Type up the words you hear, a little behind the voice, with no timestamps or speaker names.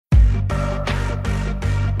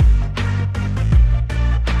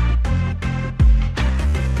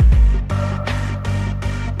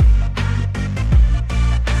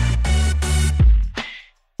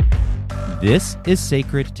This is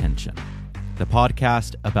Sacred Tension, the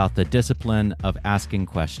podcast about the discipline of asking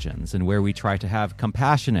questions and where we try to have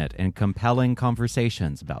compassionate and compelling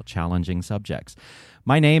conversations about challenging subjects.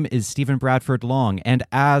 My name is Stephen Bradford Long, and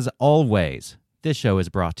as always, this show is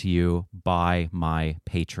brought to you by my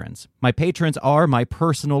patrons. My patrons are my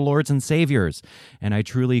personal lords and saviors, and I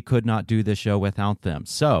truly could not do this show without them.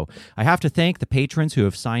 So I have to thank the patrons who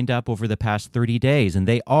have signed up over the past 30 days, and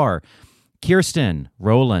they are Kirsten,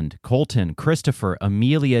 Roland, Colton, Christopher,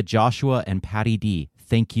 Amelia, Joshua, and Patty D.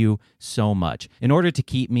 Thank you so much. In order to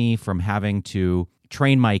keep me from having to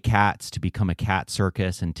train my cats to become a cat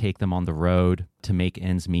circus and take them on the road to make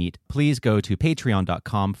ends meet, please go to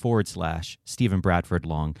patreon.com/Stephen Bradford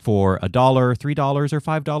Long. For $1, $3, or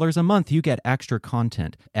 $5 a month, you get extra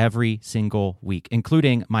content every single week,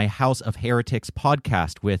 including my House of Heretics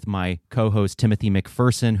podcast with my co-host Timothy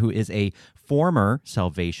McPherson, who is a former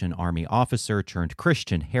Salvation Army officer turned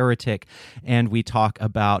Christian heretic, and we talk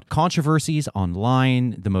about controversies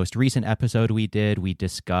online. The most recent episode we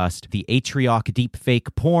discussed the Atrioc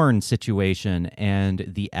deepfake porn situation and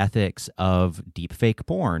the ethics of deepfake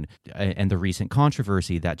porn and the recent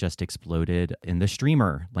controversy that just exploded in the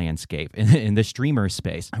streamer landscape, in the streamer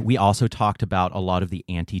space. We also talked about a lot of the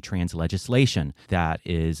anti-trans legislation that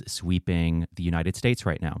is sweeping the United States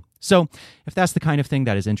right now. So if that's the kind of thing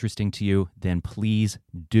that is interesting to you, then please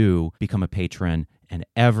do become a patron, and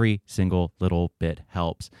every single little bit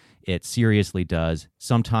helps. It seriously does.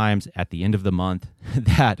 Sometimes at the end of the month,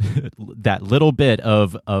 that little bit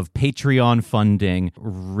of Patreon funding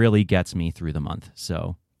really gets me through the month.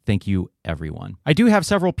 So thank you, everyone. I do have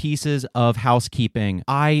several pieces of housekeeping.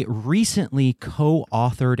 I recently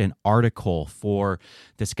co-authored an article for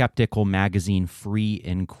the skeptical magazine Free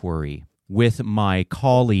Inquiry with my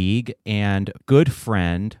colleague and good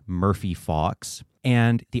friend, Murphy Fox.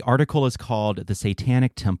 And the article is called The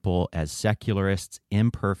Satanic Temple as Secularists'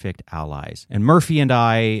 Imperfect Allies. And Murphy and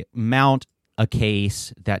I mount a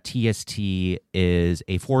case that TST is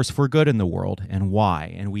a force for good in the world and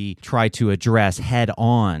why. And we try to address head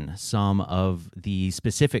on some of the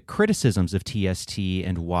specific criticisms of TST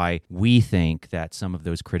and why we think that some of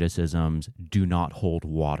those criticisms do not hold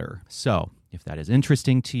water. So if that is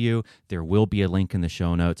interesting to you, there will be a link in the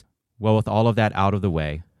show notes. Well, with all of that out of the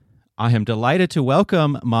way, I am delighted to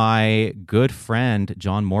welcome my good friend,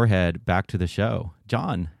 John Morehead, back to the show.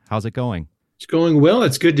 John, how's it going? It's going well.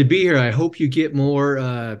 It's good to be here. I hope you get more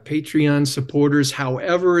Patreon supporters.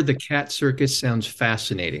 However, the cat circus sounds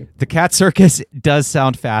fascinating. The cat circus does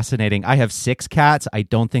sound fascinating. I have 6 cats. I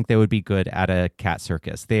don't think they would be good at a cat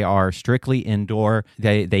circus. They are strictly indoor.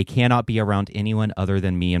 They cannot be around anyone other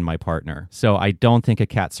than me and my partner. So I don't think a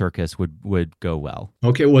cat circus would go well.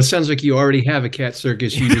 Okay, well, it sounds like you already have a cat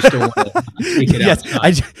circus. You just don't want to take it yes,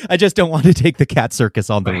 outside. I just don't want to take the cat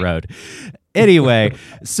circus on the road. Anyway,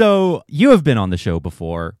 so you have been on the show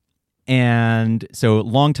before, and so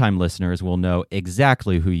longtime listeners will know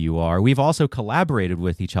exactly who you are. We've also collaborated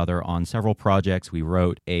with each other on several projects. We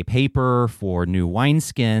wrote a paper for New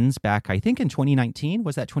Wineskins back, I think, in 2019.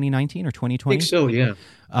 Was that 2019 or 2020? I think so, yeah.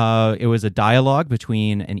 It was a dialogue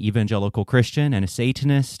between an evangelical Christian and a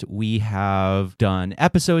Satanist. We have done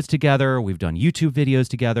episodes together. We've done YouTube videos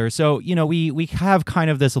together. So, you know, we have kind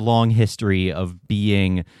of this long history of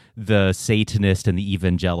being the Satanist and the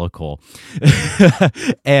evangelical.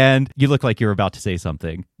 And you look like you're about to say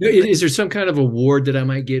something. Is there some kind of award that I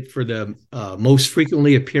might get for the most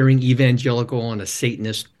frequently appearing evangelical on a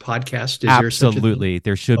Satanist podcast? Absolutely.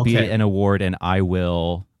 There should be an award, and I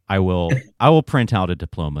will print out a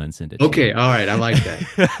diploma and send it to you. Okay, all right, I like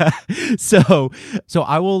that. So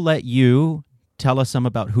I will let you tell us some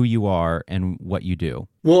about who you are and what you do.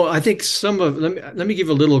 Well, I think let me give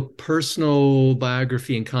a little personal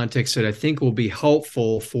biography and context that I think will be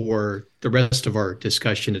helpful for the rest of our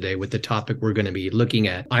discussion today with the topic we're going to be looking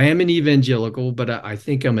at. I am an evangelical, but I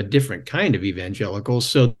think I'm a different kind of evangelical,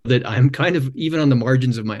 so that I'm kind of even on the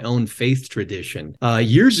margins of my own faith tradition.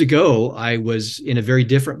 Years ago, I was in a very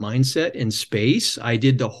different mindset in space. I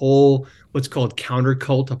did the whole what's called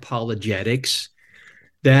counter-cult apologetics.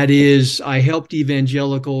 That is, I helped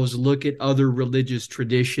evangelicals look at other religious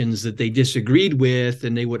traditions that they disagreed with,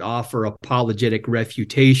 and they would offer apologetic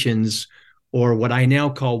refutations, or what I now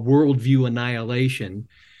call worldview annihilation.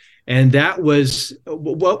 And that was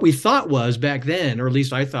what we thought was back then, or at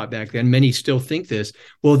least I thought back then, many still think this,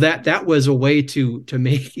 well, that was a way to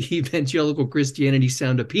make evangelical Christianity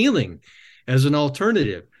sound appealing as an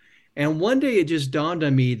alternative. And one day it just dawned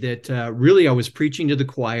on me that really I was preaching to the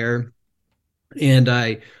choir, and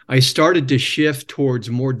I started to shift towards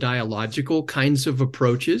more dialogical kinds of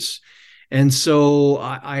approaches. And so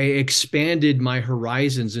I expanded my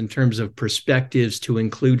horizons in terms of perspectives to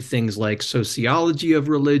include things like sociology of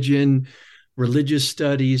religion, religious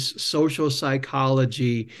studies, social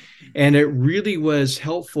psychology. And it really was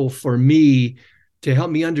helpful for me to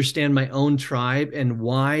help me understand my own tribe and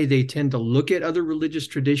why they tend to look at other religious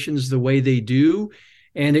traditions the way they do.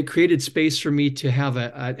 And it created space for me to have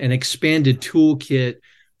an expanded toolkit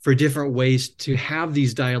for different ways to have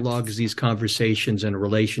these dialogues, these conversations, and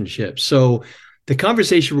relationships. So the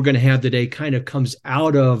conversation we're going to have today kind of comes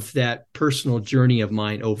out of that personal journey of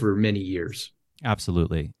mine over many years.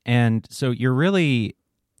 Absolutely. And so you're really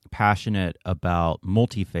passionate about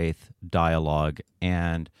multi-faith dialogue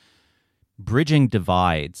and bridging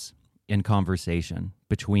divides in conversation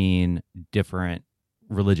between different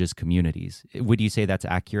religious communities. Would you say that's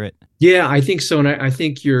accurate? Yeah, I think so. And I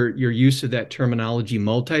think your use of that terminology,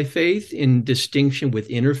 multi-faith, in distinction with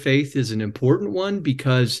interfaith, is an important one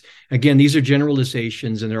because, again, these are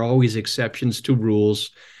generalizations and there are always exceptions to rules.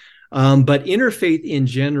 But interfaith in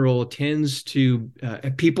general tends to,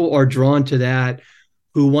 people are drawn to that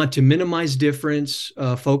who want to minimize difference,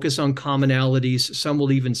 focus on commonalities. Some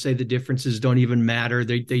will even say the differences don't even matter.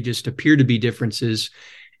 They just appear to be differences.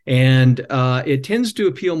 And it tends to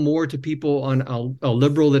appeal more to people on a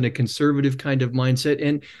liberal than a conservative kind of mindset.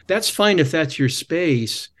 And that's fine if that's your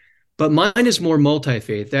space. But mine is more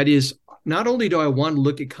multi-faith. That is, not only do I want to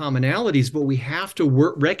look at commonalities, but we have to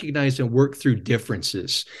recognize and work through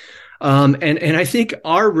differences. And I think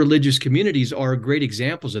our religious communities are great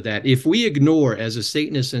examples of that. If we ignore, as a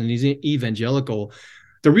Satanist and an evangelical,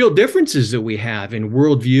 the real differences that we have in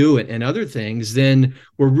worldview and other things, then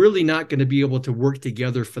we're really not going to be able to work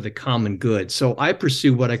together for the common good. So I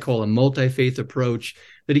pursue what I call a multi-faith approach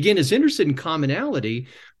that, again, is interested in commonality,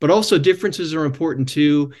 but also differences are important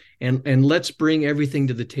too. And let's bring everything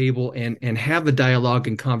to the table and have a dialogue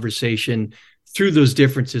and conversation through those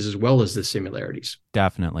differences as well as the similarities.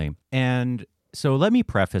 Definitely. And so let me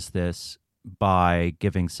preface this by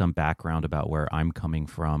giving some background about where I'm coming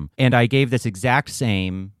from. And I gave this exact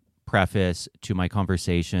same preface to my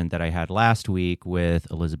conversation that I had last week with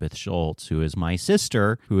Elizabeth Schultz, who is my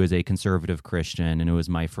sister, who is a conservative Christian, and it was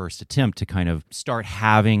my first attempt to kind of start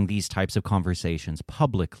having these types of conversations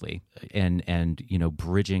publicly and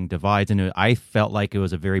bridging divides. And I felt like it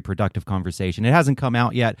was a very productive conversation. It hasn't come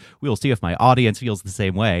out yet. We'll see if my audience feels the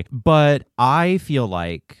same way. But I feel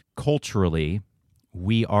like culturally,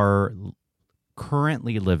 we are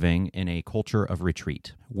currently living in a culture of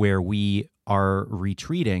retreat where we are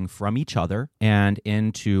retreating from each other and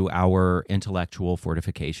into our intellectual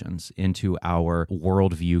fortifications, into our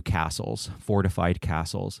worldview castles, fortified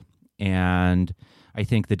castles. And I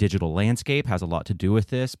think the digital landscape has a lot to do with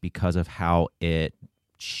this because of how it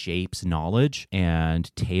shapes knowledge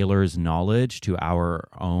and tailors knowledge to our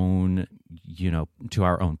own, to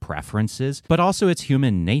our own preferences, but also it's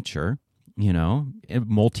human nature.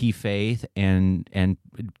 Multi-faith and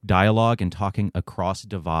dialogue and talking across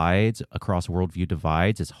divides, across worldview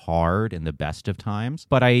divides is hard in the best of times.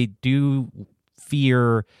 But I do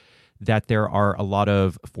fear that there are a lot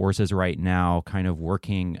of forces right now kind of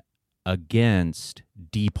working against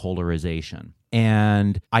depolarization.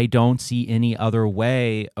 And I don't see any other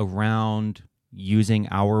way around using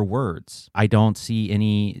our words. I don't see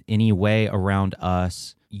any way around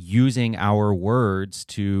us using our words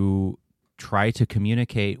to try to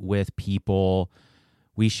communicate with people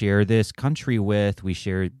we share this country with, we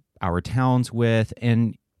share our towns with,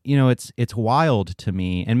 and it's wild to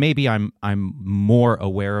me. And maybe I'm more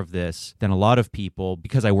aware of this than a lot of people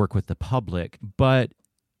because I work with the public. But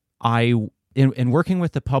in working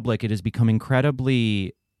with the public, it has become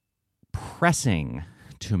incredibly pressing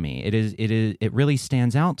to me. It really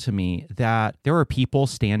stands out to me that there are people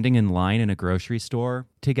standing in line in a grocery store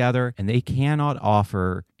together and they cannot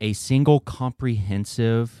offer a single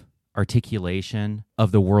comprehensive articulation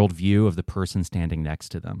of the worldview of the person standing next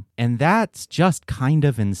to them. And that's just kind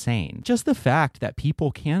of insane. Just the fact that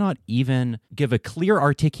people cannot even give a clear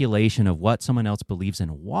articulation of what someone else believes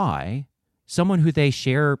and why, someone who they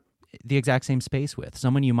share the exact same space with,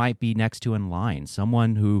 someone you might be next to in line,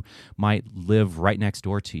 someone who might live right next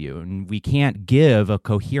door to you. And we can't give a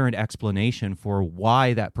coherent explanation for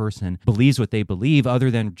why that person believes what they believe other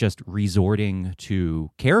than just resorting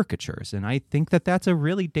to caricatures. And I think that that's a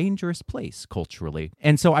really dangerous place culturally.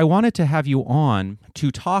 And so I wanted to have you on to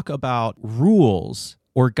talk about rules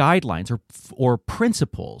or guidelines or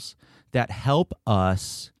principles that help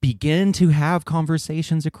us begin to have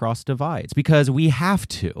conversations across divides, because we have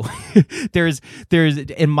to. there's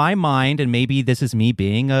in my mind, and maybe this is me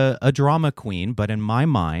being a drama queen, but in my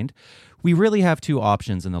mind, we really have two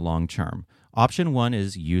options in the long term. Option one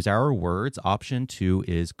is use our words. Option two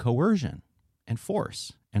is coercion and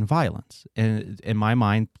force and violence. And in my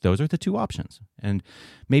mind, those are the two options. And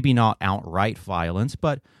maybe not outright violence,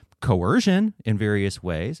 but coercion in various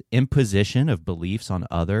ways, imposition of beliefs on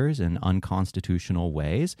others in unconstitutional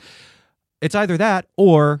ways. It's either that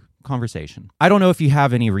or conversation. I don't know if you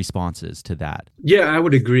have any responses to that. Yeah, I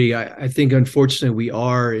would agree. I think, unfortunately, we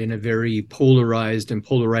are in a very polarized and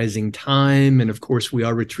polarizing time. And of course, we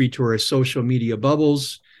all retreat to our social media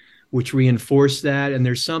bubbles, which reinforce that. And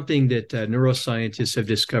there's something that neuroscientists have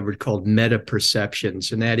discovered called meta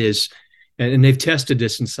perceptions. And that is, and they've tested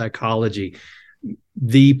this in psychology,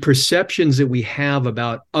 the perceptions that we have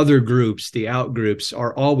about other groups, the out groups,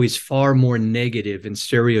 are always far more negative and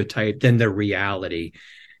stereotyped than the reality.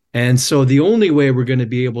 And so the only way we're going to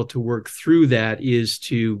be able to work through that is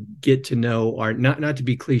to get to know our, not to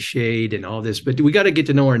be cliched and all this, but we got to get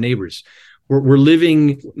to know our neighbors. We're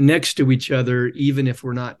living next to each other, even if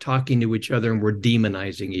we're not talking to each other and we're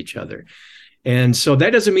demonizing each other. And so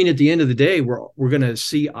that doesn't mean at the end of the day, we're going to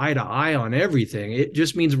see eye to eye on everything. It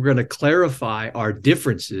just means we're going to clarify our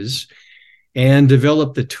differences and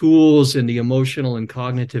develop the tools and the emotional and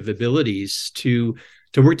cognitive abilities to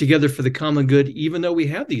work together for the common good, even though we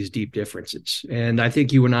have these deep differences. And I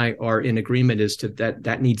think you and I are in agreement as to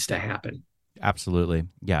that needs to happen. Absolutely.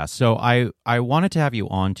 Yeah. So I wanted to have you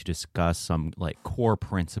on to discuss some like core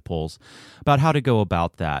principles about how to go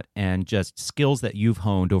about that and just skills that you've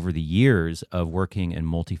honed over the years of working in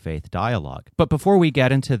multi-faith dialogue. But before we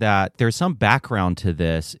get into that, there's some background to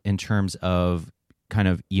this in terms of kind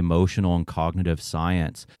of emotional and cognitive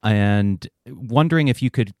science, and wondering if you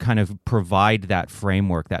could kind of provide that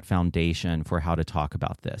framework, that foundation for how to talk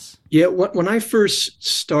about this. Yeah, when I first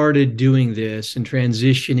started doing this and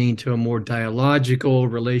transitioning to a more dialogical,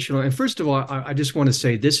 relational, and first of all, I just want to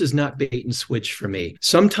say this is not bait and switch for me.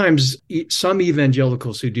 Sometimes some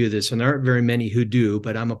evangelicals who do this, and there aren't very many who do,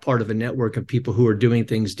 but I'm a part of a network of people who are doing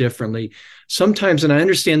things differently. Sometimes, and I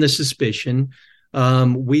understand the suspicion,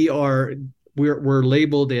 we're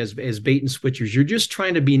labeled as bait and switchers. You're just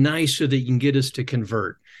trying to be nice so that you can get us to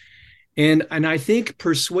convert. And I think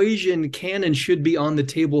persuasion can and should be on the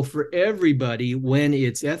table for everybody when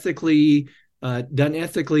it's ethically done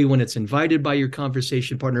ethically, when it's invited by your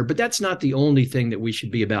conversation partner. But that's not the only thing that we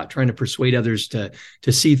should be about, trying to persuade others to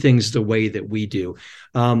see things the way that we do.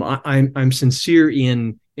 I'm sincere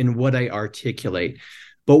in what I articulate.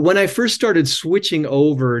 But when I first started switching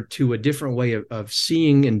over to a different way of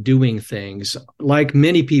seeing and doing things, like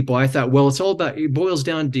many people, I thought, well, it boils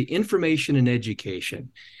down to information and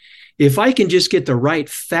education. If I can just get the right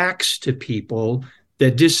facts to people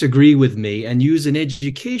that disagree with me and use an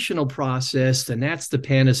educational process, then that's the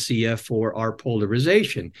panacea for our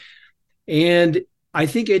polarization. And I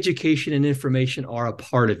think education and information are a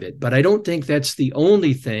part of it, but I don't think that's the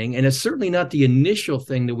only thing. And it's certainly not the initial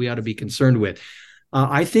thing that we ought to be concerned with.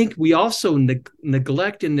 I think we also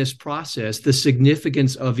neglect in this process the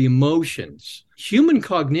significance of emotions. Human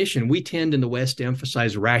cognition, we tend in the West to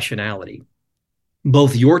emphasize rationality.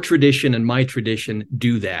 Both your tradition and my tradition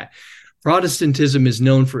do that. Protestantism is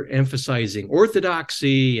known for emphasizing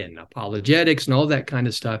orthodoxy and apologetics and all that kind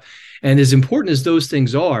of stuff. And as important as those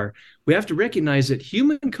things are, we have to recognize that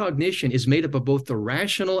human cognition is made up of both the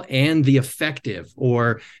rational and the affective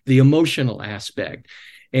or the emotional aspect.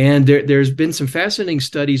 And there's been some fascinating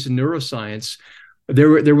studies in neuroscience.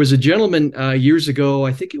 There was a gentleman years ago,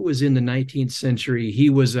 I think it was in the 19th century. He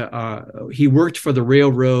worked for the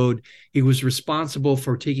railroad. He was responsible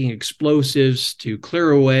for taking explosives to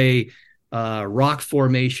clear away rock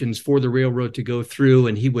formations for the railroad to go through.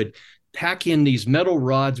 And he would pack in these metal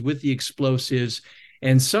rods with the explosives.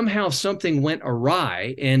 And somehow something went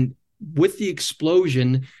awry. And with the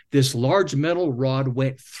explosion, this large metal rod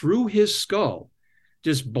went through his skull.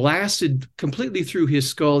 Just blasted completely through his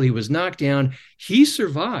skull. He was knocked down. He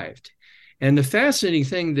survived. And the fascinating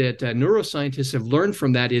thing that neuroscientists have learned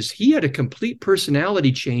from that is he had a complete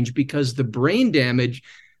personality change because the brain damage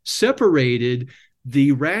separated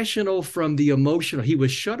the rational from the emotional. He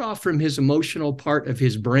was shut off from his emotional part of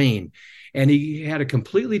his brain. And he had a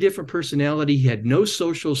completely different personality. He had no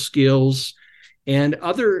social skills. And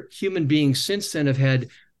other human beings since then have had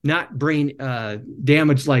not brain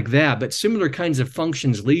damage like that, but similar kinds of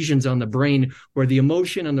functions, lesions on the brain where the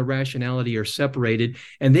emotion and the rationality are separated,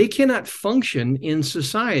 and they cannot function in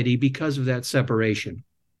society because of that separation.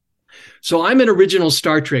 So I'm an original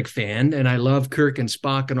Star Trek fan, and I love Kirk and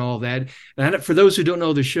Spock and all that. And for those who don't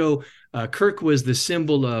know the show, Kirk was the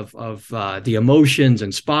symbol of the emotions,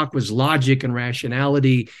 and Spock was logic and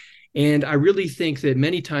rationality. And I really think that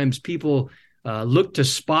many times people look to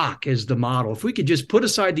Spock as the model. If we could just put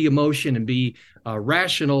aside the emotion and be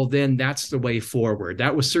rational, then that's the way forward.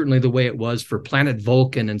 That was certainly the way it was for Planet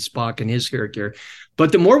Vulcan and Spock and his character.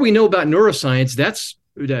 But the more we know about neuroscience, that's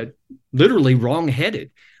literally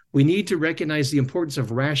wrong-headed. We need to recognize the importance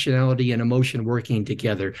of rationality and emotion working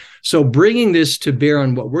together. So bringing this to bear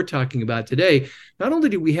on what we're talking about today, not only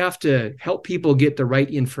do we have to help people get the right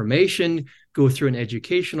information, go through an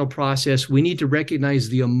educational process, we need to recognize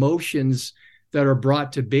the emotions that are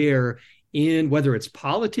brought to bear in whether it's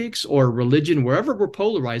politics or religion, wherever we're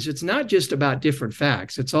polarized. It's not just about different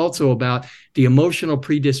facts. It's also about the emotional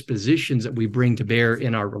predispositions that we bring to bear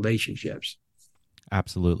in our relationships.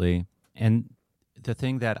 Absolutely. And the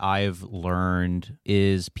thing that I've learned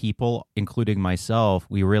is people, including myself,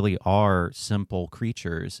 we really are simple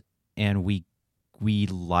creatures, and we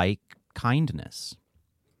like kindness.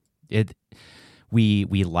 We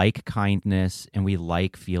like kindness, and we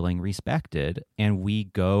like feeling respected, and we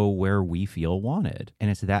go where we feel wanted,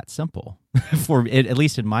 and it's that simple for it, at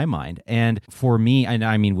least in my mind. And for me, and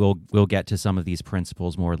I mean, we'll get to some of these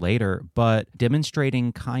principles more later, but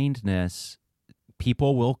demonstrating kindness,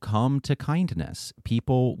 people will come to kindness.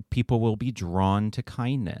 People will be drawn to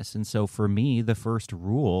kindness. And so for me, the first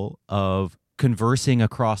rule of conversing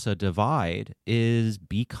across a divide is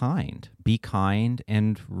be kind. Be kind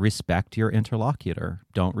and respect your interlocutor.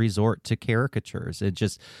 Don't resort to caricatures. It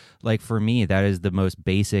just, like, for me, that is the most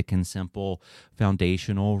basic and simple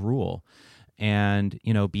foundational rule. And,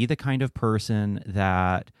 be the kind of person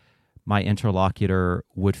that my interlocutor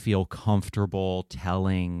would feel comfortable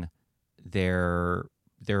telling their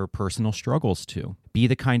personal struggles to. Be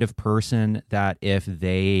the kind of person that if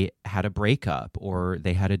they had a breakup or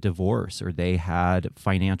they had a divorce or they had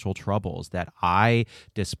financial troubles, that I,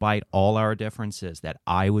 despite all our differences, that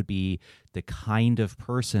I would be the kind of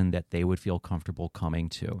person that they would feel comfortable coming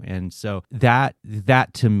to. And so that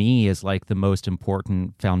to me is like the most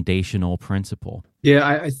important foundational principle.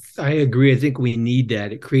 Yeah, I agree. I think we need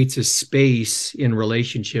that. It creates a space in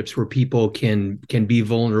relationships where people can be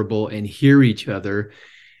vulnerable and hear each other.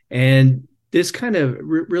 And this kind of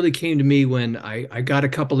really came to me when I got a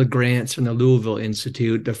couple of grants from the Louisville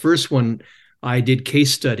Institute. The first one, I did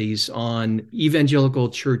case studies on evangelical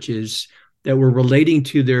churches that were relating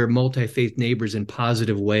to their multi-faith neighbors in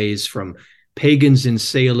positive ways, from pagans in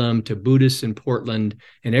Salem to Buddhists in Portland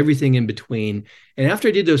and everything in between. And after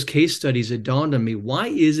I did those case studies, it dawned on me, why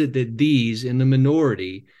is it that these, in the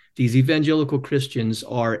minority, these evangelical Christians,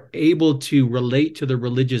 are able to relate to the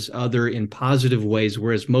religious other in positive ways,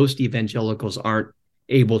 whereas most evangelicals aren't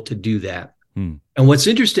able to do that? And what's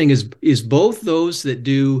interesting is both those that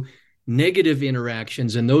do negative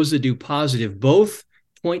interactions and those that do positive both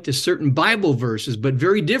point to certain Bible verses, but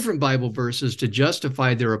very different Bible verses to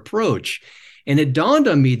justify their approach. And it dawned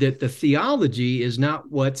on me that the theology is not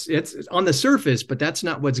it's on the surface, but that's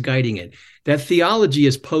not what's guiding it. That theology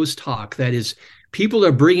is post hoc. That is, people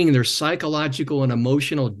are bringing their psychological and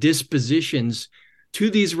emotional dispositions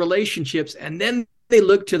to these relationships, and then they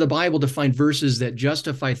look to the Bible to find verses that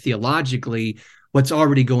justify theologically what's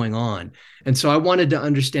already going on. And so I wanted to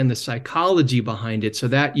understand the psychology behind it. So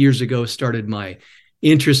that years ago started my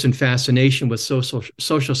interest and fascination with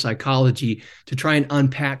social psychology, to try and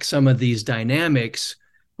unpack some of these dynamics,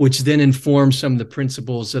 which then inform some of the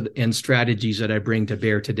principles and strategies that I bring to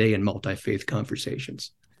bear today in multi-faith conversations.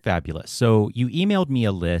 Fabulous. So you emailed me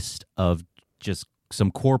a list of just some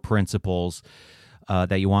core principles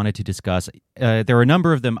that you wanted to discuss. There are a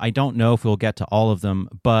number of them. I don't know if we'll get to all of them,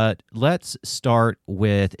 but let's start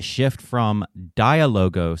with shift from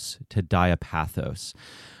dialogos to diapathos.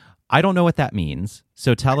 I don't know what that means,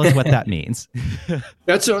 so tell us what that means.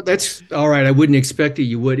 That's all right. I wouldn't expect that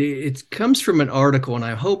you would. It comes from an article, and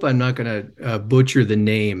I hope I'm not going to butcher the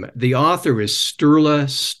name. The author is Sturla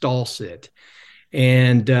Stalsett.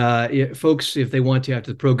 And folks, if they want to,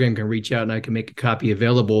 after the program, can reach out and I can make a copy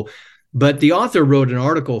available. But the author wrote an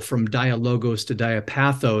article from dialogos to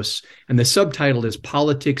diapathos, and the subtitle is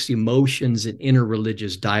Politics, Emotions, and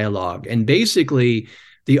Interreligious Dialogue. And basically,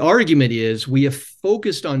 the argument is we have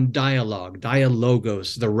focused on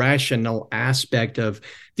dialogos, the rational aspect of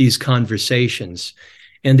these conversations.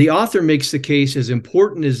 And the author makes the case, as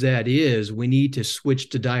important as that is, we need to switch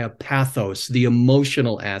to diapathos, the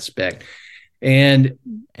emotional aspect. And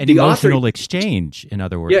an emotional exchange, in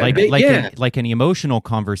other words, yeah, like an emotional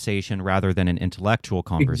conversation rather than an intellectual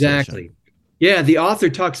conversation. Exactly. Yeah, the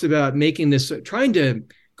author talks about making this, trying to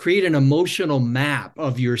create an emotional map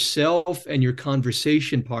of yourself and your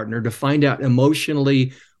conversation partner to find out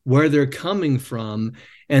emotionally where they're coming from,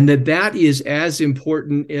 and that is as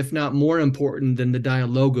important, if not more important, than the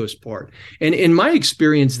dialogos part. And in my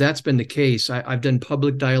experience, that's been the case. I've done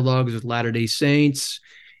public dialogues with Latter-day Saints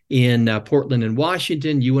in Portland and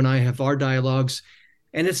Washington. You and I have our dialogues,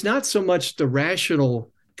 and it's not so much the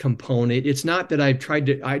rational component. It's not that I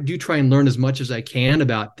do try and learn as much as I can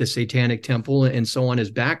about the Satanic Temple and so on, his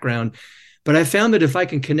background. But I found that if I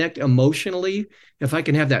can connect emotionally, if I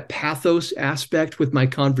can have that pathos aspect with my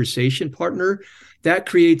conversation partner, that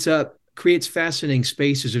creates fascinating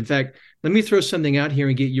spaces. In fact, let me throw something out here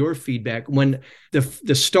and get your feedback. When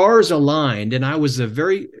the stars aligned, and I was the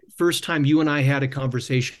very first time you and I had a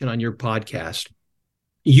conversation on your podcast,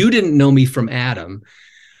 you didn't know me from Adam,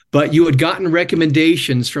 but you had gotten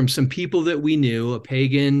recommendations from some people that we knew, a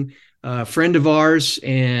pagan friend of ours,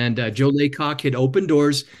 and Joe Laycock had opened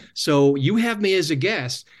doors. So you have me as a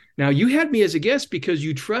guest. Now, you had me as a guest because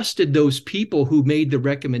you trusted those people who made the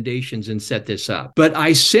recommendations and set this up. But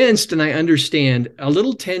I sensed, and I understand, a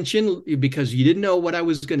little tension because you didn't know what I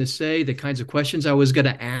was going to say, the kinds of questions I was going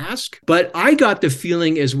to ask. But I got the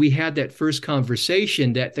feeling as we had that first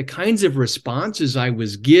conversation that the kinds of responses I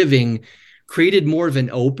was giving created more of an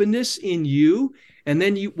openness in you. And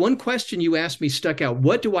then one question you asked me stuck out.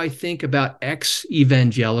 What do I think about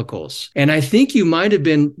ex-evangelicals? And I think you might have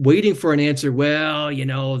been waiting for an answer. Well,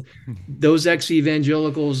 those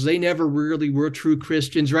ex-evangelicals, they never really were true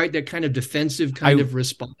Christians, right? That kind of defensive of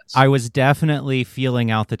response. I was definitely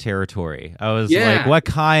feeling out the territory. I was like, what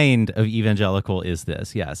kind of evangelical is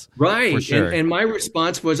this? Yes. Right. For sure. And my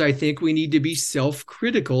response was, I think we need to be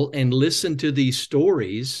self-critical and listen to these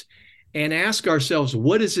stories and ask ourselves,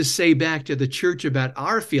 what does this say back to the church about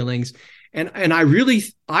our feelings? And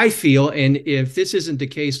I feel, and if this isn't the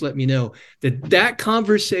case, let me know, that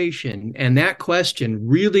conversation and that question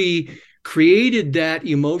really created that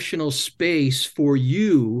emotional space for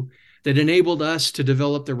you that enabled us to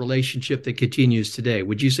develop the relationship that continues today.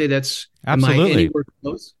 Would you say that's absolutely? Am I anywhere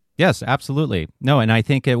close? Yes, absolutely. No, and I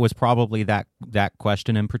think it was probably that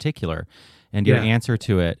question in particular and your answer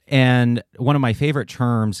to it. And one of my favorite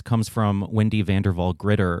terms comes from Wendy Vanderval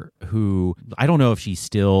Gritter, who I don't know if she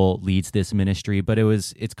still leads this ministry, but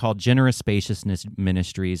it's called Generous Spaciousness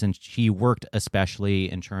Ministries. And she worked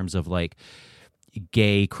especially in terms of like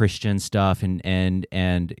gay Christian stuff and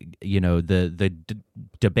the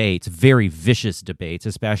debates, very vicious debates,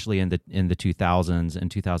 especially in the 2000s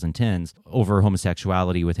and 2010s over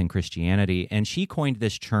homosexuality within Christianity. And she coined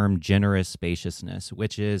this term generous spaciousness,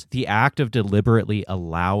 which is the act of deliberately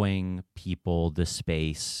allowing people the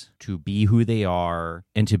space to be who they are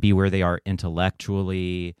and to be where they are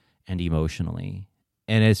intellectually and emotionally.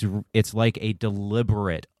 And it's like a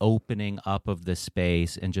deliberate opening up of the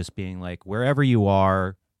space and just being like, wherever you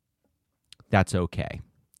are, that's okay.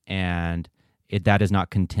 And that is not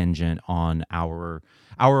contingent on our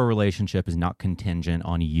relationship is not contingent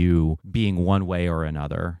on you being one way or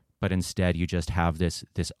another, but instead you just have this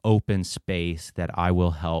open space that I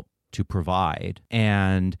will help to provide.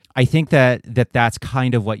 And I think that's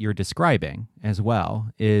kind of what you're describing as well,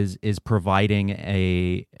 is providing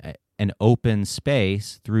an open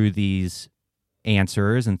space through these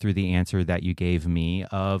answers and through the answer that you gave me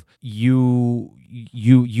of you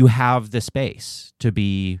have the space to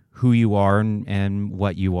be who you are and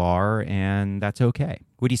what you are, and that's okay.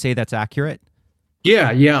 Would you say that's accurate? Yeah,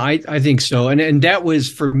 I think so. And that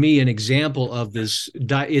was for me an example of this.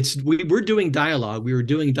 We're doing dialogue, we were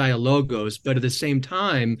doing dialogos, but at the same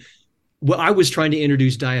time, well, I was trying to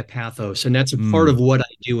introduce diapathos, and that's a part of what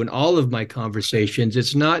I do in all of my conversations.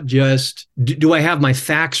 It's not just, do I have my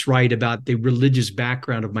facts right about the religious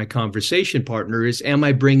background of my conversation partner? Am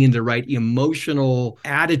I bringing the right emotional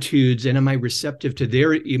attitudes, and am I receptive to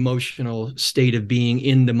their emotional state of being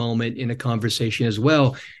in the moment in a conversation as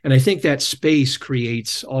well? And I think that space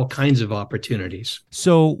creates all kinds of opportunities.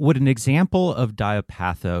 So would an example of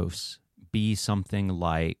diapathos be something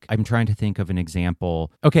like, I'm trying to think of an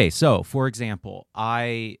example. Okay, so for example,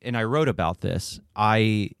 I wrote about this.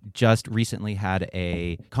 I just recently had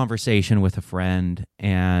a conversation with a friend,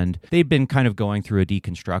 and they've been kind of going through a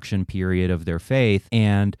deconstruction period of their faith,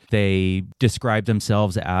 and they described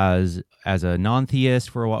themselves as a non-theist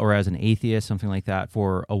for a while, or as an atheist, something like that,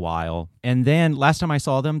 for a while. And then last time I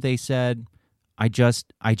saw them, they said, I just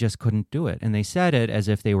couldn't do it. And they said it as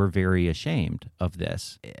if they were very ashamed of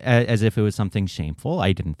this, as if it was something shameful.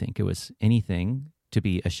 I didn't think it was anything to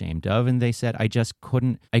be ashamed of. And they said, I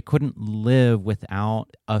couldn't live without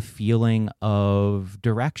a feeling of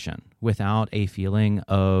direction, without a feeling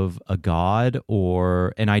of a God,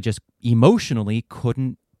 and I just emotionally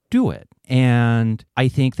couldn't do it. And I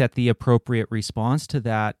think that the appropriate response to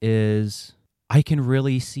that is, I can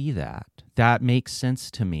really see that that makes sense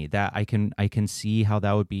to me. That I can see how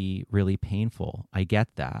that would be really painful. I get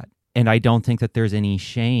that. And I don't think that there's any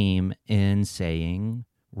shame in saying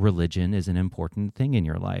religion is an important thing in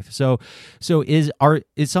your life. So is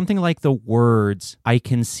something like the words, I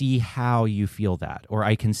can see how you feel that, or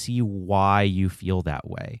I can see why you feel that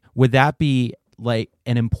way. Would that be like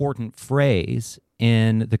an important phrase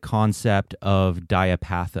in the concept of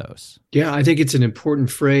diapathos? Yeah, I think it's an important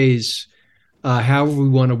phrase. However we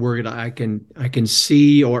want to word it, I can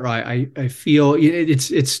see, or I feel.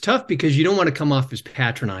 It's tough because you don't want to come off as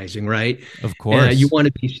patronizing, right? Of You course. want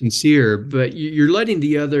to be sincere, but you're letting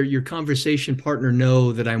your conversation partner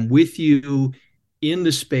know that I'm with you in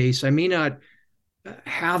the space. I may not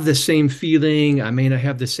have the same feeling. I may not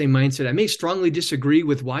have the same mindset. I may strongly disagree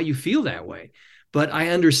with why you feel that way, but I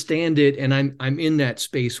understand it, and I'm in that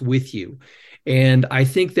space with you. And I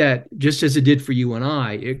think that just as it did for you and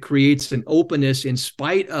I, it creates an openness in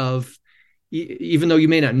spite of, even though you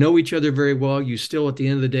may not know each other very well, you still at the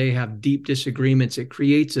end of the day have deep disagreements. It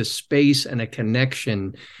creates a space and a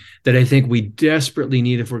connection that I think we desperately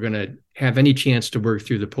need if we're going to have any chance to work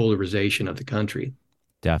through the polarization of the country.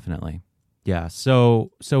 Definitely. Yeah.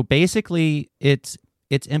 So basically it's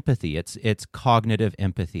empathy. It's cognitive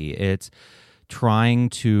empathy. It's trying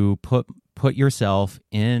to put yourself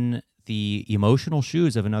in the emotional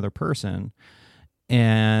shoes of another person.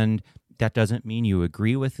 And that doesn't mean you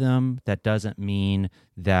agree with them. That doesn't mean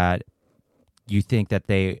that you think that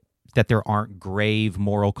there aren't grave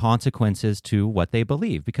moral consequences to what they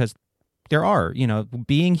believe, because there are.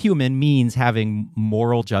 Being human means having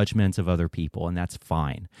moral judgments of other people, and that's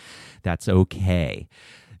fine. That's okay.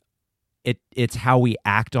 It's how we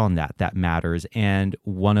act on that matters. And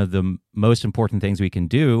one of the most important things we can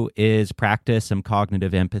do is practice some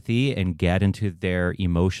cognitive empathy and get into their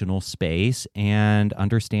emotional space and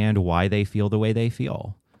understand why they feel the way they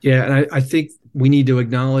feel. Yeah, and I think we need to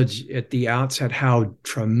acknowledge at the outset how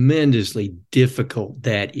tremendously difficult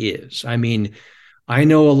that is. I mean, I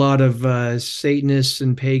know a lot of Satanists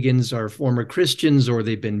and pagans are former Christians, or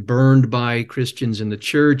they've been burned by Christians in the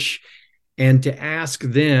church. And to ask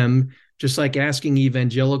them, just like asking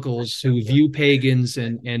evangelicals who view pagans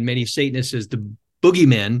and many Satanists as the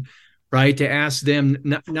boogeymen, right? To ask them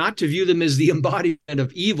not to view them as the embodiment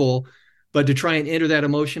of evil, but to try and enter that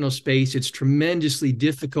emotional space, it's tremendously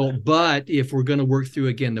difficult. But if we're going to work through,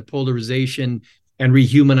 again, the polarization and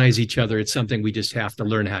rehumanize each other, it's something we just have to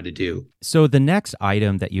learn how to do. So the next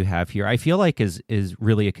item that you have here, I feel like is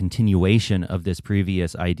really a continuation of this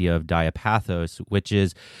previous idea of diapathos, which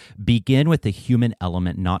is begin with the human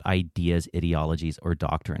element, not ideas, ideologies, or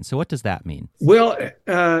doctrines. So what does that mean? Well,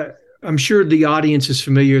 I'm sure the audience is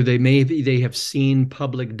familiar. They have seen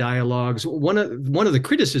public dialogues. One of the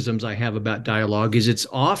criticisms I have about dialogue is it's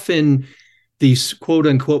often these quote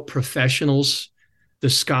unquote professionals, the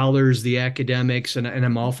scholars, the academics, and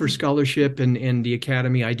I'm all for scholarship and the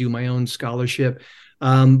academy. I do my own scholarship.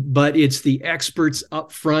 But it's the experts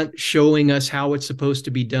up front showing us how it's supposed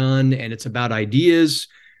to be done. And it's about ideas.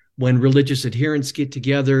 When religious adherents get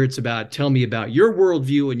together, it's about, tell me about your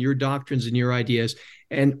worldview and your doctrines and your ideas.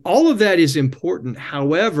 And all of that is important.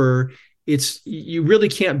 However, you really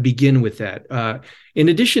can't begin with that. In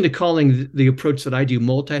addition to calling the approach that I do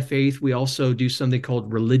multi-faith, we also do something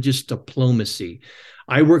called religious diplomacy.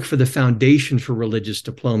 I work for the Foundation for Religious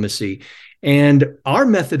Diplomacy, and our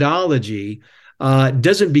methodology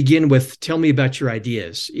doesn't begin with tell me about your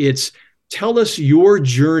ideas. It's tell us your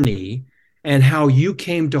journey and how you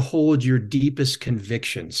came to hold your deepest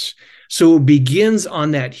convictions. So it begins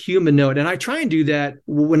on that human note. And I try and do that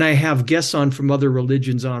when I have guests on from other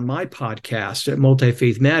religions on my podcast at Multi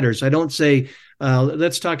Faith Matters. I don't say,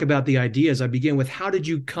 let's talk about the ideas. I begin with, how did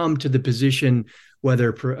you come to the position,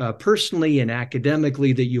 whether personally and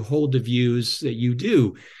academically, that you hold the views that you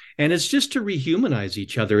do? And it's just to rehumanize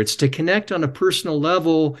each other. It's to connect on a personal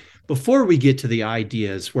level before we get to the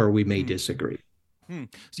ideas where we may disagree.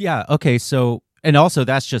 Yeah. Okay. So, and also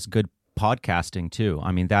that's just good podcasting too.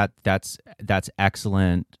 I mean, that's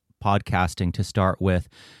excellent podcasting to start with.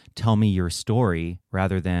 Tell me your story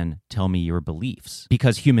rather than tell me your beliefs,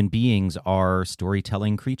 because human beings are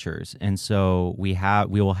storytelling creatures. And so we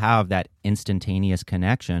will have that instantaneous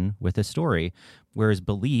connection with a story, whereas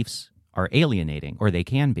beliefs are alienating, or they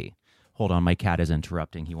can be. Hold on. My cat is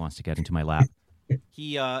interrupting. He wants to get into my lap.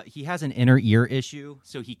 He has an inner ear issue,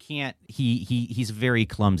 so he can't. He's very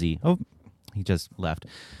clumsy. Oh, he just left,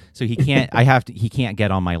 so he can't. He can't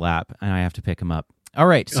get on my lap, and I have to pick him up. All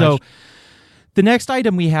right. So the next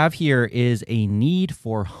item we have here is a need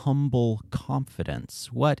for humble confidence.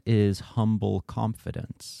 What is humble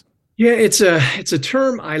confidence? Yeah, it's a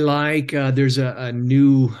term I like. There's a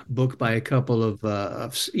new book by a couple of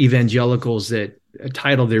evangelicals that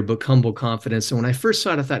titled their book "Humble Confidence." And when I first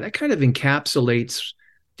saw it, I thought that kind of encapsulates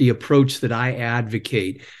the approach that I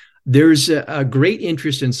advocate. There's a great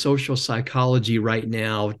interest in social psychology right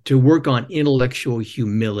now to work on intellectual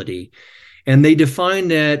humility. And they define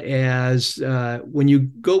that as when you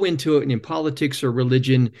go into it in politics or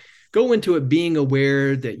religion, go into it being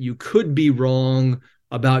aware that you could be wrong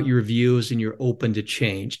about your views and you're open to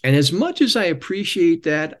change. And as much as I appreciate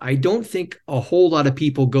that, I don't think a whole lot of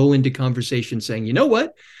people go into conversation saying, you know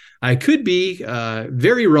what? I could be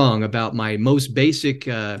very wrong about my most basic,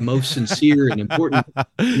 most sincere and important,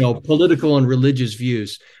 political and religious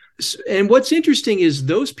views. And what's interesting is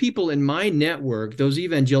those people in my network, those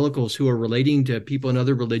evangelicals who are relating to people in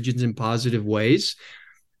other religions in positive ways,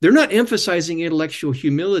 they're not emphasizing intellectual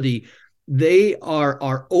humility. They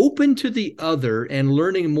are open to the other and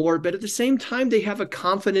learning more, but at the same time, they have a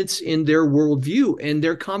confidence in their worldview and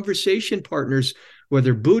their conversation partners,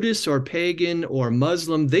 whether Buddhist or pagan or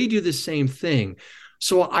Muslim, they do the same thing.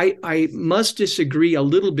 So I must disagree a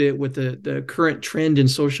little bit with the current trend in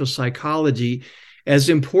social psychology. As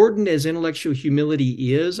important as intellectual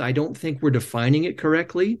humility is, I don't think we're defining it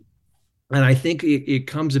correctly. And I think it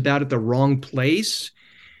comes about at the wrong place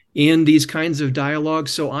in these kinds of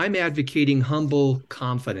dialogues. So I'm advocating humble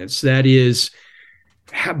confidence. That is,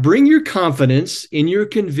 bring your confidence in your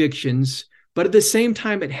convictions, but at the same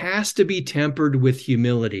time, it has to be tempered with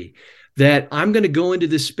humility. That I'm going to go into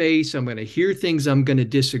this space, I'm going to hear things I'm going to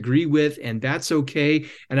disagree with, and that's okay.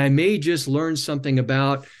 And I may just learn something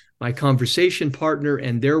about my conversation partner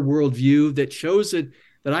and their worldview that shows that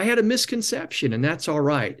I had a misconception, and that's all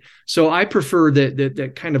right. So I prefer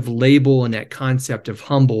that kind of label and that concept of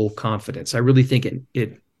humble confidence. I really think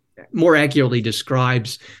it more accurately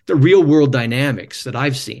describes the real world dynamics that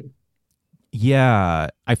I've seen. Yeah,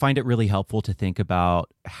 I find it really helpful to think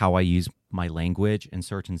about how I use my language in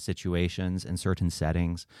certain situations and certain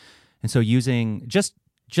settings. And so using just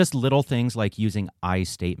little things like using I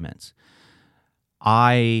statements.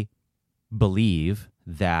 I believe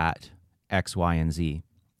that X, Y, and Z.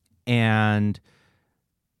 And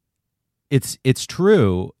it's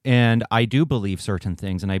true, and I do believe certain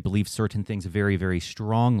things, and I believe certain things very, very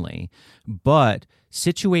strongly. But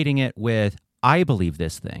situating it with I believe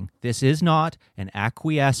this thing. This is not an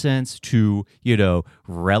acquiescence to,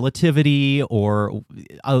 relativity or,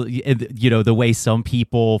 the way some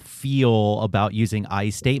people feel about using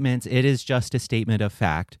I statements. It is just a statement of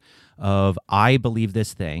fact of I believe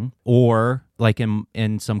this thing, or like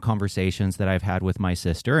in some conversations that I've had with my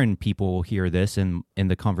sister, and people will hear this in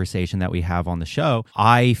the conversation that we have on the show.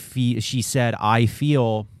 She said, I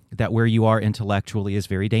feel that where you are intellectually is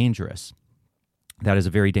very dangerous. That is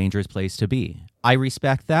a very dangerous place to be. I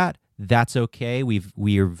respect that. That's okay.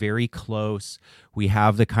 We are very close. We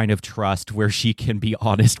have the kind of trust where she can be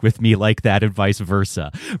honest with me like that and vice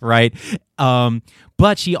versa, right?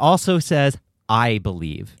 But she also says, I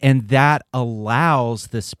believe. And that allows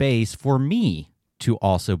the space for me to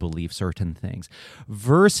also believe certain things.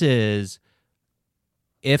 Versus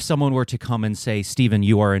if someone were to come and say, Stephen,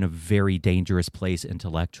 you are in a very dangerous place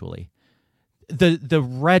intellectually. The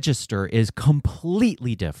register is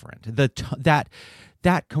completely different.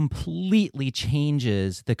 That completely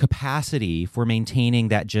changes the capacity for maintaining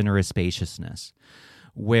that generous spaciousness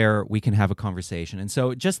where we can have a conversation. And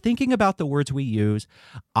so just thinking about the words we use,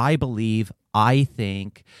 I believe, I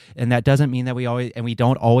think, and that doesn't mean that we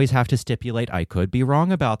don't always have to stipulate I could be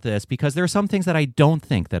wrong about this, because there are some things that I don't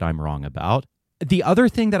think that I'm wrong about. The other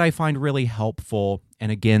thing that I find really helpful,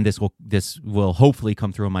 and again, this will hopefully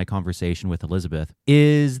come through in my conversation with Elizabeth,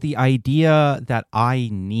 is the idea that I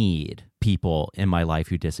need people in my life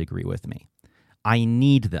who disagree with me. I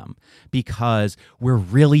need them because we're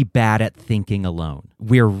really bad at thinking alone.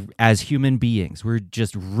 As human beings, we're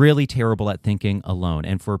just really terrible at thinking alone.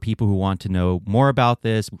 And for people who want to know more about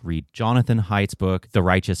this, read Jonathan Haidt's book, The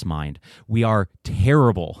Righteous Mind. We are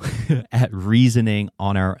terrible at reasoning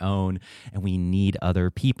on our own, and we need other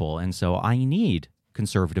people. And so I need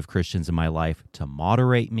conservative Christians in my life to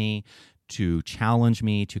moderate me, to challenge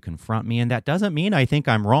me, to confront me. And that doesn't mean I think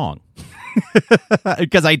I'm wrong,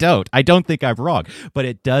 because I don't think I'm wrong, but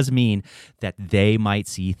it does mean that they might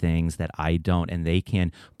see things that I don't, and they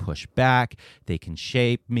can push back, they can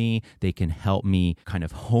shape me, they can help me kind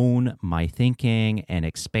of hone my thinking and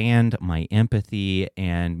expand my empathy.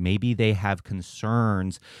 And maybe they have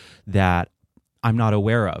concerns that I'm not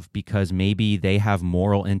aware of, because maybe they have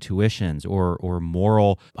moral intuitions or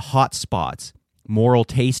moral hotspots, moral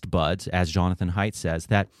taste buds, as Jonathan Haidt says,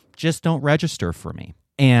 that just don't register for me.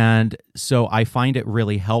 And so I find it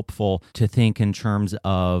really helpful to think in terms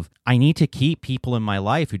of I need to keep people in my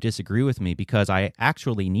life who disagree with me because I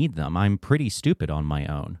actually need them. I'm pretty stupid on my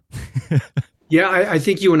own. Yeah, I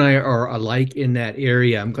think you and I are alike in that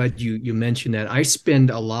area. I'm glad you mentioned that. I spend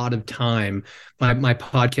a lot of time. My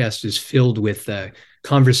podcast is filled with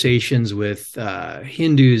conversations with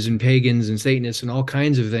Hindus and pagans and Satanists and all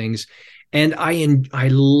kinds of things, and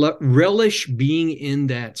relish being in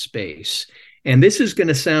that space. And this is going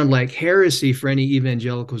to sound like heresy for any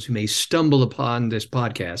evangelicals who may stumble upon this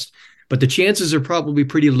podcast, but the chances are probably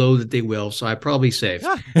pretty low that they will. So I probably say,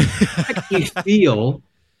 I feel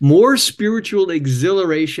more spiritual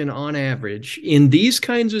exhilaration on average in these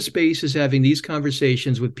kinds of spaces, having these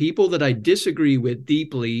conversations with people that I disagree with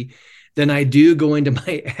deeply, than I do going to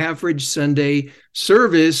my average Sunday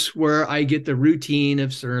service where I get the routine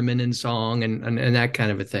of sermon and song and that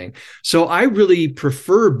kind of a thing. So I really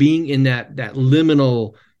prefer being in that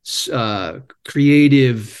liminal,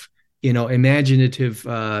 creative,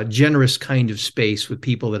 imaginative, generous kind of space with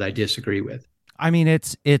people that I disagree with. I mean,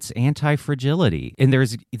 it's anti-fragility, and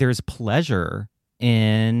there's pleasure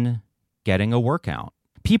in getting a workout.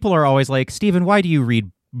 People are always like, Stephen, why do you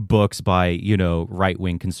read books by,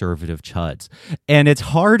 right-wing conservative chuds? And it's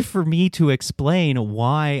hard for me to explain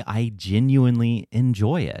why I genuinely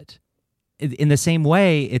enjoy it. In the same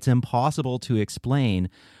way, it's impossible to explain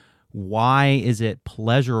why is it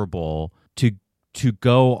pleasurable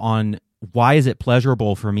why is it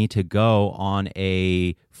pleasurable for me to go on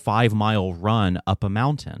a 5-mile run up a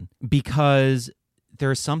mountain? Because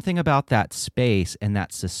there's something about that space and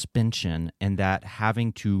that suspension and that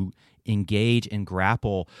having to engage and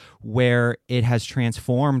grapple where it has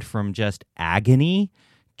transformed from just agony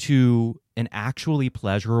to an actually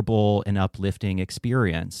pleasurable and uplifting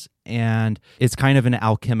experience. And it's kind of an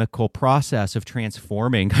alchemical process of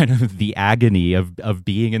transforming kind of the agony of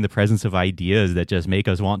being in the presence of ideas that just make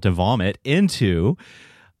us want to vomit into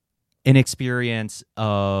an experience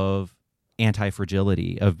of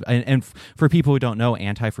anti-fragility. And for people who don't know,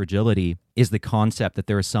 anti-fragility is the concept that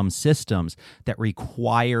there are some systems that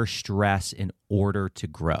require stress in order to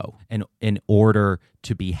grow and in order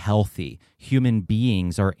to be healthy. Human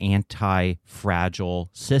beings are anti-fragile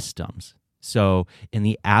systems. So in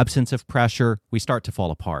the absence of pressure, we start to fall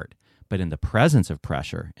apart. But in the presence of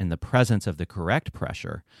pressure, in the presence of the correct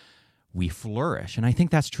pressure, we flourish. And I think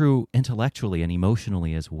that's true intellectually and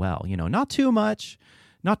emotionally as well. Not too much,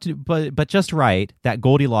 but just right, that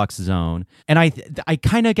Goldilocks zone. And I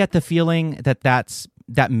kind of get the feeling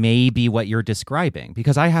that may be what you're describing,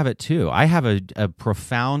 because I have it too. I have a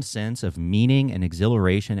profound sense of meaning and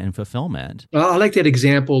exhilaration and fulfillment. Well, I like that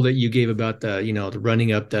example that you gave about the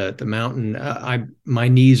running up the mountain. My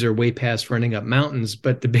knees are way past running up mountains,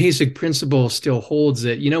 but the basic principle still holds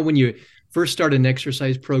that, when you first start an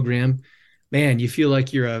exercise program, man, you feel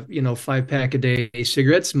like you're a 5-pack a day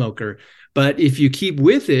cigarette smoker. But if you keep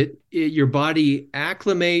with it, your body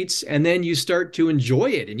acclimates, and then you start to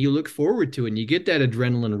enjoy it and you look forward to it and you get that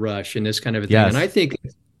adrenaline rush and this kind of a thing. Yes. And I think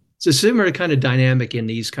it's a similar kind of dynamic in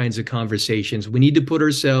these kinds of conversations. We need to put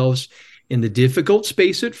ourselves in the difficult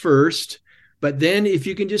space at first, but then if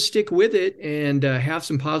you can just stick with it and have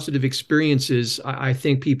some positive experiences, I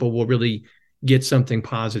think people will really get something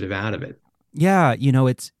positive out of it. Yeah,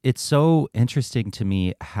 it's so interesting to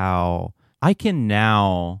me how I can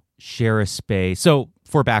now share a space. So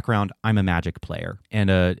for background, I'm a Magic player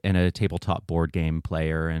and a tabletop board game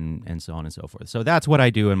player and so on and so forth. So that's what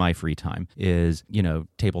I do in my free time is,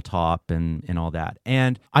 tabletop and all that.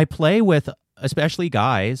 And I play with especially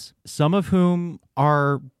guys, some of whom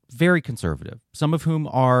are very conservative, some of whom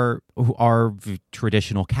are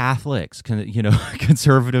traditional Catholics,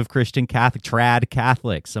 conservative Christian Catholic, trad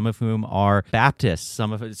Catholics, some of whom are Baptists,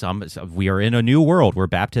 some we are in a new world where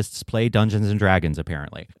Baptists play Dungeons and Dragons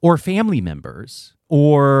apparently, or family members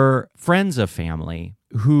or friends of family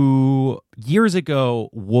who years ago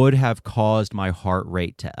would have caused my heart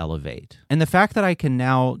rate to elevate. And the fact that I can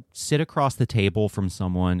now sit across the table from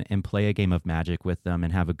someone and play a game of Magic with them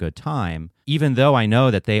and have a good time, even though I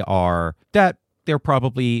know that they're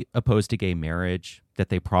probably opposed to gay marriage, that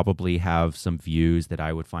they probably have some views that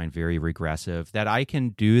I would find very regressive, that I can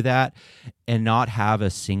do that and not have a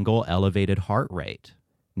single elevated heart rate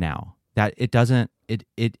now. That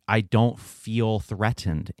I don't feel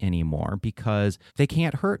threatened anymore because they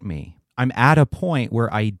can't hurt me. I'm at a point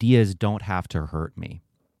where ideas don't have to hurt me.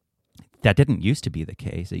 That didn't used to be the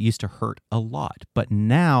case. It used to hurt a lot. But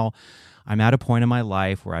now I'm at a point in my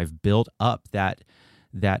life where I've built up that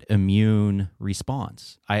immune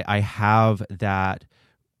response. I have I've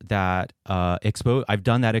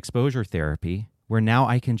done that exposure therapy where now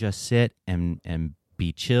I can just sit and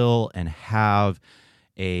be chill and have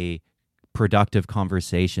a productive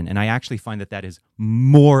conversation. And I actually find that that is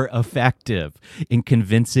more effective in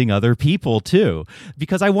convincing other people too,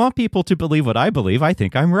 because I want people to believe what I believe. I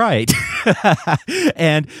think I'm right.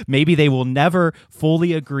 And maybe they will never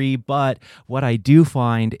fully agree. But what I do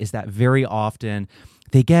find is that very often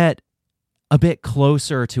they get a bit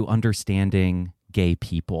closer to understanding gay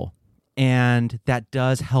people. And that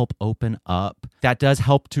does help open up. That does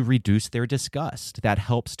help to reduce their disgust. That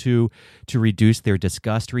helps to reduce their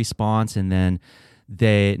disgust response. And then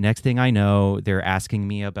the next thing I know, they're asking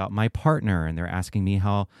me about my partner, and they're asking me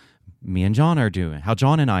how me and John are doing, how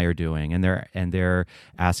John and I are doing, and they're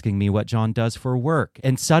asking me what John does for work.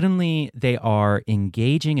 And suddenly they are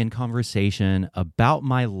engaging in conversation about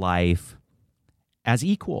my life as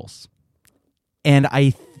equals. And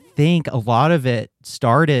I think a lot of it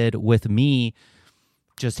started with me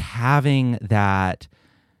just having that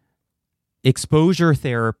exposure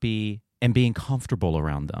therapy and being comfortable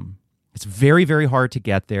around them. It's very, very hard to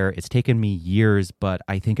get there. It's taken me years, but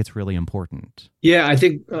I think it's really important. Yeah, I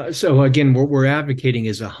think so. Again, what we're advocating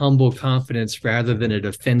is a humble confidence rather than a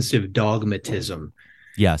defensive dogmatism.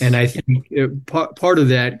 Yes. And I think part of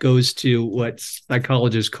that goes to what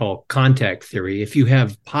psychologists call contact theory. If you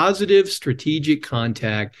have positive strategic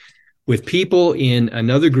contact with people in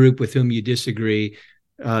another group with whom you disagree,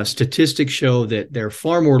 statistics show that they're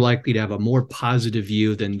far more likely to have a more positive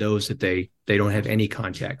view than those that they don't have any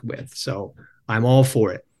contact with. So I'm all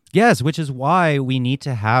for it. Yes, which is why we need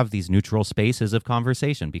to have these neutral spaces of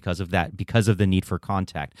conversation because of that, because of the need for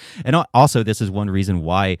contact. And also, this is one reason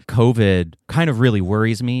why COVID kind of really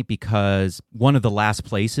worries me, because one of the last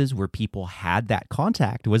places where people had that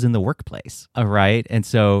contact was in the workplace, right? And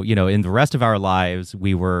so, in the rest of our lives,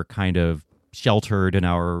 we were kind of sheltered in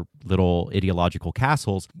our little ideological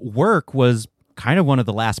castles. Work was kind of one of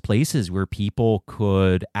the last places where people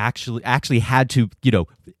could actually had to,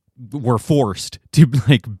 were forced to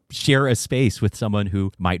share a space with someone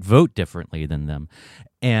who might vote differently than them.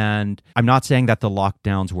 And I'm not saying that the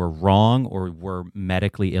lockdowns were wrong or were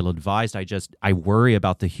medically ill-advised. I worry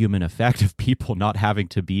about the human effect of people not having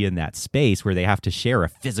to be in that space where they have to share a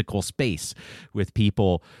physical space with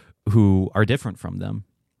people who are different from them.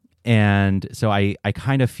 And so I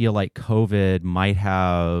kind of feel like COVID might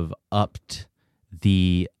have upped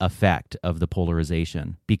the effect of the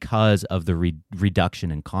polarization because of the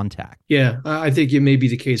reduction in contact. Yeah, I think it may be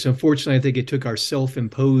the case. Unfortunately, I think it took our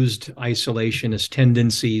self-imposed isolationist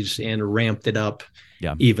tendencies and ramped it up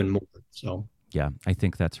even more. So yeah, I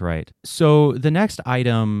think that's right. So the next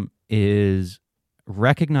item is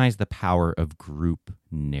recognize the power of group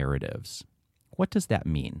narratives. What does that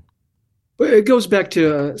mean? It goes back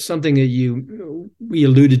to something that we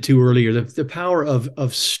alluded to earlier, the power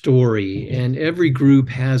of story. And every group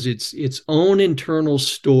has its own internal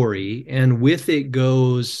story, and with it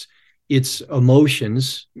goes its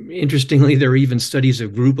emotions. Interestingly, there are even studies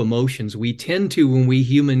of group emotions. We tend to, when we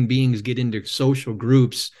human beings get into social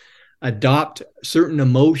groups, adopt certain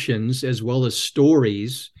emotions as well as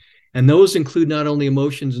stories. And those include not only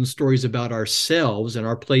emotions and stories about ourselves and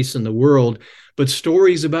our place in the world, but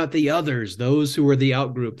stories about the others, those who are the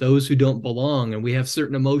outgroup, those who don't belong. And we have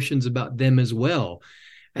certain emotions about them as well.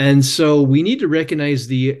 And so we need to recognize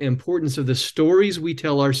the importance of the stories we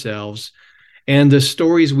tell ourselves and the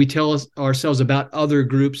stories we tell ourselves about other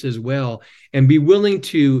groups as well, and be willing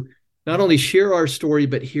to not only share our story,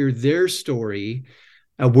 but hear their story,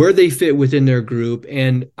 where they fit within their group.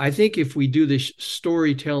 And I think if we do this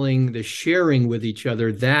storytelling, the sharing with each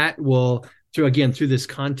other, that will, through this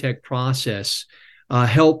contact process,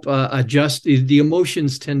 help adjust. The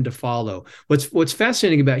emotions tend to follow. What's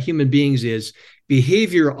fascinating about human beings is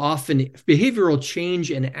behavioral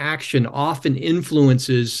change and action often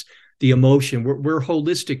influences the emotion. We're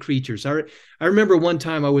holistic creatures. I remember one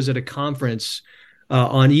time I was at a conference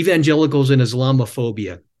on evangelicals and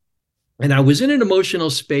Islamophobia. And I was in an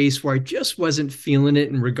emotional space where I just wasn't feeling it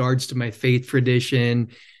in regards to my faith tradition.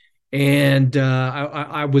 And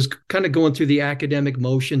I was kind of going through the academic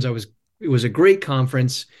motions. It was a great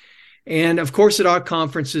conference. And of course, at our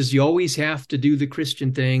conferences, you always have to do the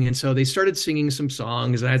Christian thing. And so they started singing some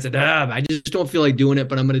songs. And I said, I just don't feel like doing it,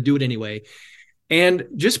 but I'm going to do it anyway. And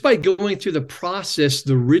just by going through the process,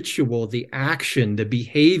 the ritual, the action, the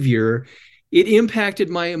behavior, it impacted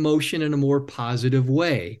my emotion in a more positive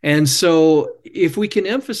way. And so if we can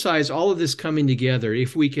emphasize all of this coming together,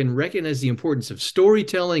 if we can recognize the importance of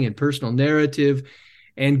storytelling and personal narrative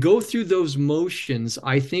and go through those motions,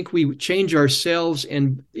 I think we change ourselves.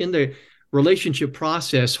 And in the relationship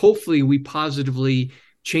process, hopefully we positively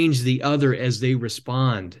change the other as they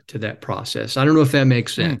respond to that process. I don't know if that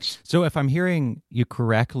makes sense. So if I'm hearing you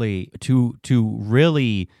correctly, to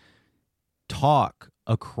really talk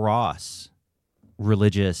across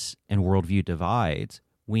religious and worldview divides,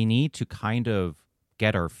 we need to kind of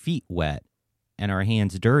get our feet wet and our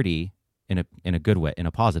hands dirty in a good way, in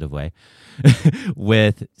a positive way,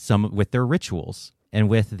 with their rituals and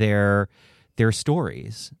with their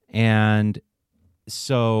stories. And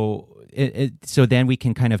so so then we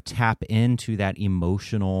can kind of tap into that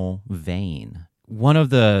emotional vein. One of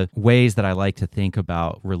the ways that I like to think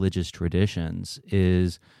about religious traditions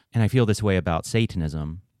is, and I feel this way about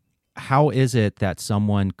Satanism, how is it that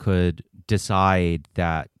someone could decide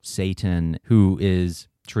that Satan, who is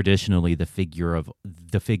traditionally the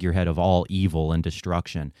figurehead of all evil and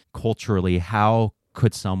destruction, culturally, how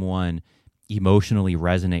could someone emotionally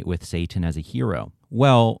resonate with Satan as a hero?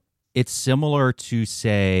 Well, it's similar to,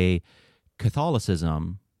 say,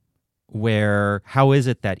 Catholicism, where how is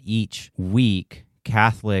it that each week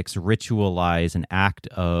Catholics ritualize an act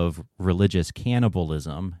of religious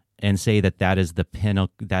cannibalism and say that is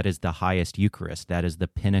the highest Eucharist, that is the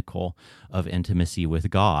pinnacle of intimacy with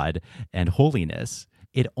God and holiness?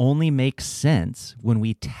 It only makes sense when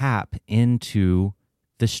we tap into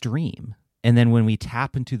the stream. And then when we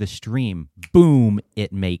tap into the stream, boom,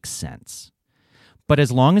 it makes sense. But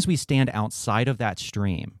as long as we stand outside of that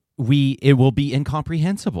stream, it will be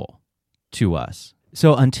incomprehensible to us.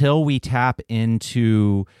 So until we tap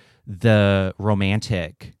into the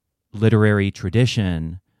romantic literary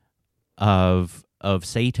tradition of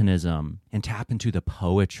Satanism and tap into the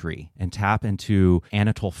poetry and tap into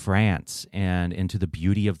Anatole France and into the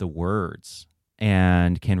beauty of the words,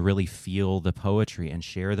 and can really feel the poetry and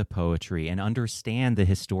share the poetry and understand the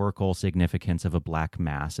historical significance of a Black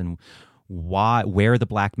Mass and where the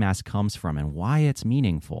Black Mass comes from and why it's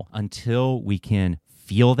meaningful. Until we can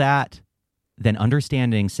feel that, then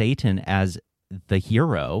understanding Satan as the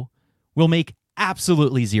hero will make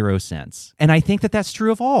absolutely zero sense. And I think that that's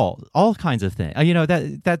true of all kinds of things.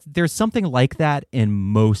 That there's something like that in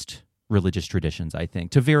most religious traditions, I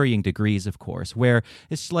think, to varying degrees, of course, where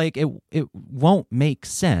it's like it won't make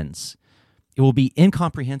sense. It will be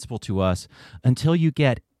incomprehensible to us until you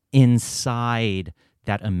get inside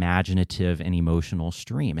that imaginative and emotional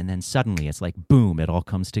stream. And then suddenly it's like, boom, it all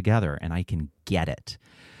comes together and I can get it.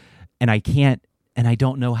 And I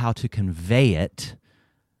don't know how to convey it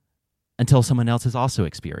until someone else has also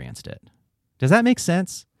experienced it. Does that make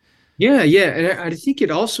sense? Yeah. And I think it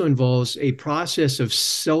also involves a process of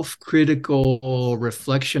self-critical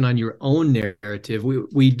reflection on your own narrative.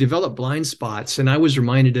 We develop blind spots, and I was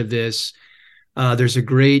reminded of this. There's a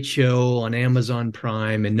great show on Amazon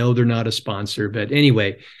Prime, and no, they're not a sponsor, but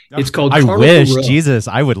anyway, it's called I Carnival wish, Row. Jesus,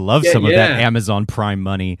 I would love some of that Amazon Prime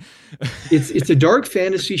money. It's a dark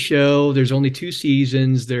fantasy show. There's only 2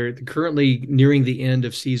 seasons. They're currently nearing the end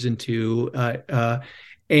of season 2.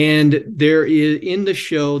 And there is, in the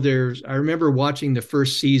show, I remember watching the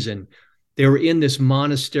first season. They were in this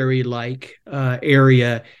monastery-like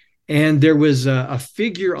area, and there was a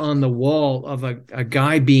figure on the wall of a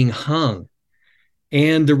guy being hung.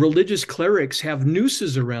 And the religious clerics have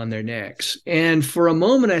nooses around their necks. And for a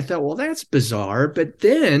moment, I thought, well, that's bizarre. But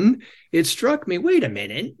then it struck me, wait a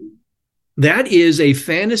minute. That is a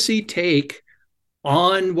fantasy take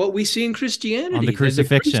on what we see in Christianity. On the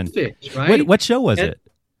crucifixion. Right? What show was it?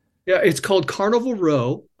 Yeah, it's called Carnival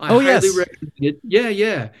Row. I highly recommend it.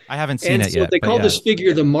 Yeah. I haven't seen it yet. They call this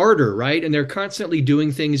figure the martyr, right? And they're constantly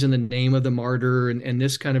doing things in the name of the martyr and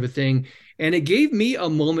this kind of a thing. And it gave me a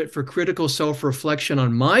moment for critical self-reflection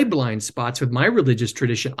on my blind spots with my religious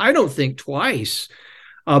tradition. I don't think twice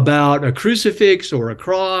about a crucifix or a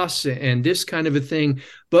cross and this kind of a thing.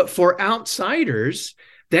 But for outsiders,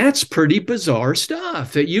 that's pretty bizarre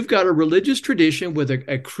stuff. That you've got a religious tradition with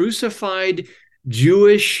a crucified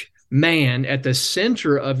Jewish man at the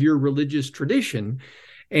center of your religious tradition,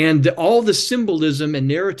 and all the symbolism and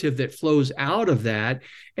narrative that flows out of that.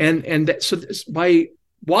 So by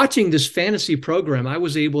watching this fantasy program, I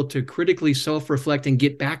was able to critically self-reflect and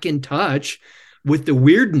get back in touch with the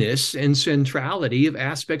weirdness and centrality of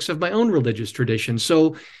aspects of my own religious tradition.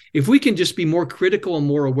 So if we can just be more critical and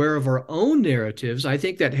more aware of our own narratives, I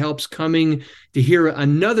think that helps coming to hear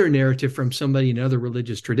another narrative from somebody in another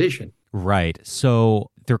religious tradition. Right.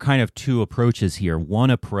 So there are kind of 2 approaches here.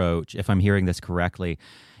 One approach, if I'm hearing this correctly,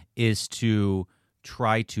 is to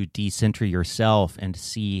try to decenter yourself and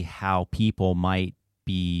see how people might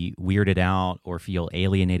be weirded out or feel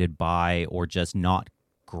alienated by or just not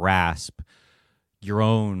grasp your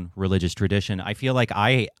own religious tradition. I feel like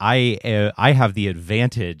I have the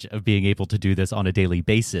advantage of being able to do this on a daily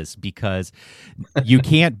basis because you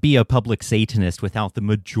can't be a public Satanist without the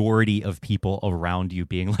majority of people around you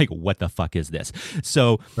being like, "What the fuck is this?"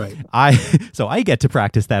 So Right. I get to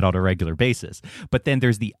practice that on a regular basis. But then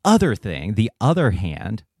there's the other thing, the other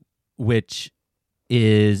hand, which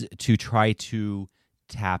is to try to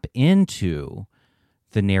tap into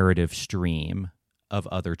the narrative stream of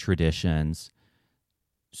other traditions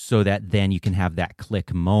so that then you can have that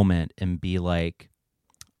click moment and be like,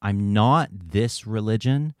 I'm not this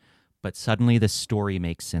religion, but suddenly the story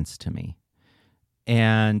makes sense to me.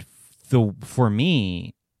 And for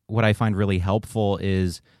me, what I find really helpful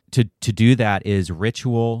is to do that is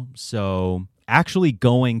ritual. So actually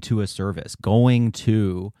going to a service, going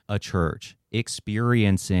to a church,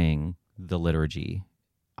 experiencing the liturgy.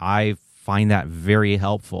 I find that very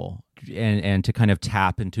helpful. And to kind of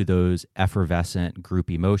tap into those effervescent group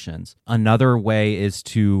emotions. Another way is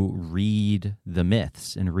to read the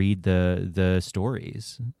myths and read the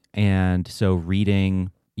stories. And so reading,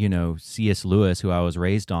 C.S. Lewis, who I was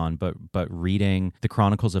raised on, but reading the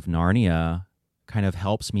Chronicles of Narnia kind of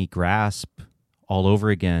helps me grasp all over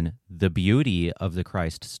again the beauty of the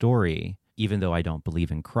Christ story. Even though I don't believe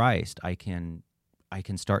in Christ, I can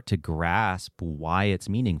start to grasp why it's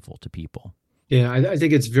meaningful to people. Yeah, I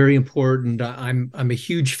think it's very important. I'm a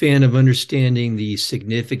huge fan of understanding the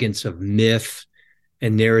significance of myth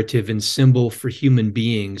and narrative and symbol for human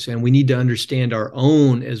beings, and we need to understand our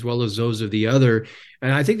own as well as those of the other.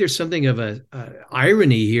 And I think there's something of a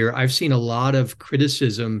irony here. I've seen a lot of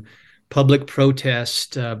criticism, public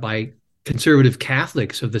protest by conservative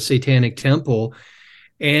Catholics of the Satanic Temple,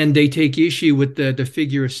 and they take issue with the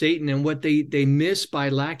figure of Satan, and what they miss by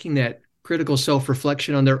lacking that critical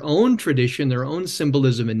self-reflection on their own tradition, their own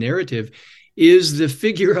symbolism and narrative, is the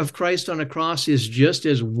figure of Christ on a cross is just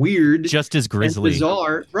as weird, just as grisly,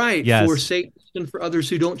 bizarre, right? Yes. For Satan and for others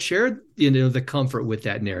who don't share, the comfort with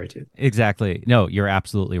that narrative. Exactly. No, you're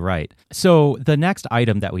absolutely right. So the next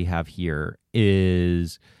item that we have here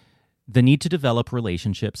is the need to develop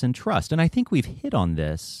relationships and trust, and I think we've hit on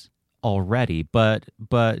this already, but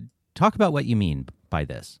talk about what you mean by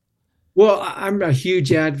this. Well, I'm a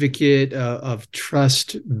huge advocate of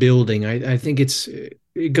trust building. I think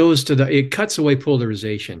it cuts away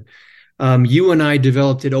polarization. You and I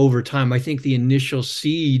developed it over time. I think the initial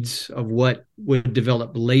seeds of what would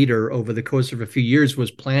develop later over the course of a few years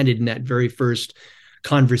was planted in that very first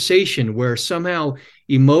conversation, where somehow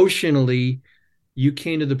emotionally you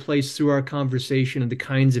came to the place through our conversation and the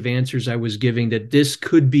kinds of answers I was giving that this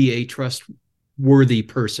could be a trustworthy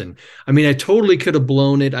person. I mean, I totally could have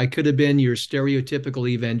blown it. I could have been your stereotypical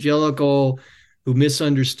evangelical who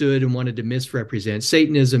misunderstood and wanted to misrepresent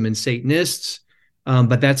Satanism and Satanists.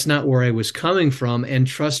 But that's not where I was coming from, and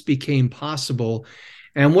trust became possible.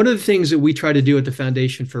 And one of the things that we try to do at the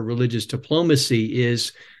Foundation for Religious Diplomacy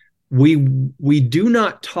is we do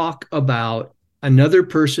not talk about another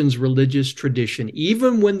person's religious tradition,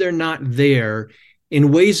 even when they're not there,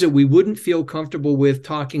 in ways that we wouldn't feel comfortable with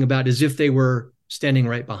talking about as if they were standing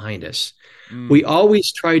right behind us. We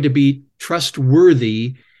always try to be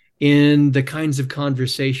trustworthy in the kinds of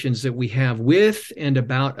conversations that we have with and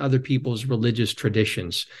about other people's religious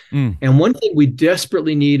traditions. And one thing we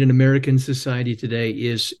desperately need in American society today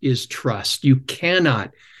is trust. You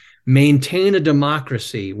cannot maintain a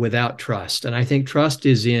democracy without trust. And I think trust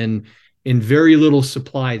is in very little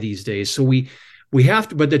supply these days. So we have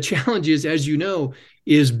to, but the challenge is, as you know,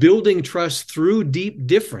 is building trust through deep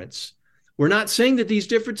difference. We're not saying that these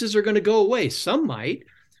differences are going to go away. Some might,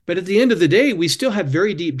 but at the end of the day, we still have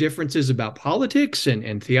very deep differences about politics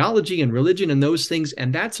and theology and religion and those things,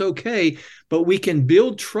 and that's okay. But we can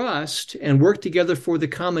build trust and work together for the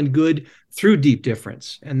common good through deep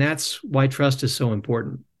difference. And that's why trust is so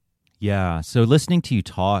important. Yeah. So listening to you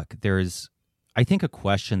talk, there's, I think, a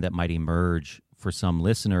question that might emerge for some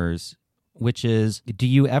listeners, which is, do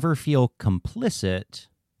you ever feel complicit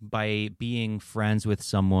by being friends with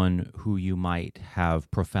someone who you might have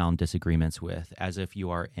profound disagreements with, as if you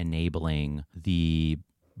are enabling the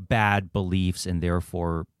bad beliefs and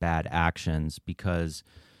therefore bad actions? Because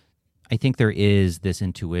I think there is this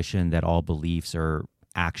intuition that all beliefs are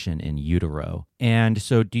action in utero. And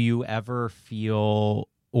so do you ever feel,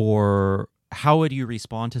 or how would you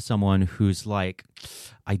respond to someone who's like,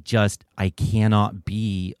 I cannot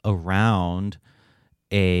be around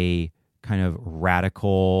a kind of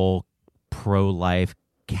radical pro-life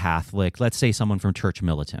Catholic, let's say someone from Church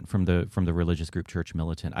Militant, from the religious group Church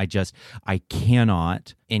Militant. I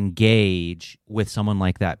cannot engage with someone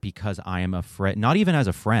like that because I am afraid, not even as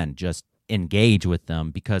a friend, just engage with them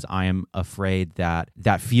because I am afraid that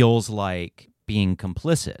that feels like being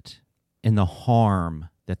complicit in the harm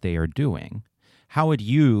that they are doing. How would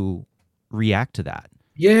you react to that?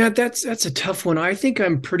 Yeah, that's a tough one. I think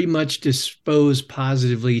I'm pretty much disposed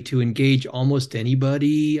positively to engage almost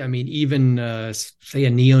anybody. I mean, even say a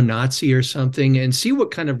neo-Nazi or something, and see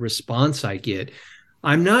what kind of response I get.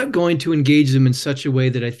 I'm not going to engage them in such a way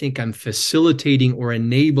that I think I'm facilitating or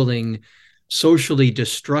enabling socially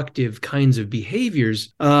destructive kinds of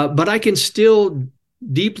behaviors. But I can still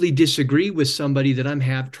deeply disagree with somebody that I'm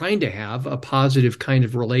trying to have a positive kind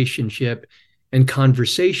of relationship and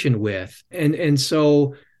conversation with. And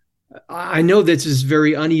so I know this is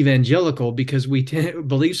very unevangelical because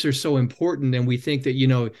beliefs are so important, and we think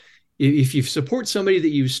that, if you support somebody that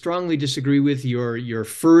you strongly disagree with, you're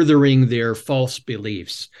furthering their false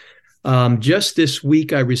beliefs. Just this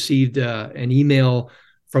week, I received an email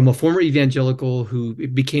from a former evangelical who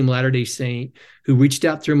became Latter-day Saint, who reached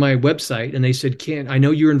out through my website, and they said, I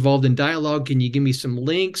know you're involved in dialogue. Can you give me some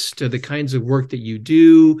links to the kinds of work that you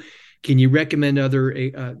do? Can you recommend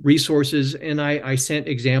other resources? And I sent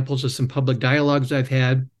examples of some public dialogues I've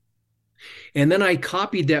had. And then I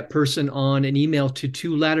copied that person on an email to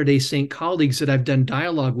two Latter-day Saint colleagues that I've done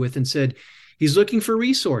dialogue with and said, he's looking for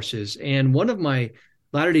resources. And one of my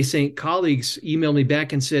Latter-day Saint colleagues emailed me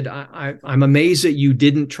back and said, I'm amazed that you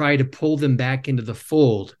didn't try to pull them back into the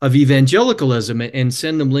fold of evangelicalism and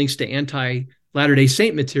send them links to Latter-day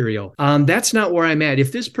Saint material. That's not where I'm at.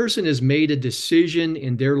 If this person has made a decision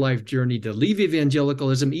in their life journey to leave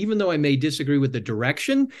evangelicalism, even though I may disagree with the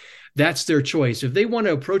direction, that's their choice. If they want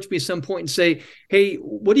to approach me at some point and say, hey,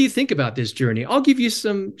 what do you think about this journey? I'll give you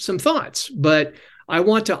some thoughts, but I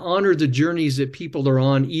want to honor the journeys that people are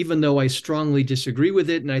on, even though I strongly disagree with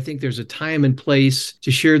it. And I think there's a time and place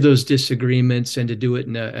to share those disagreements and to do it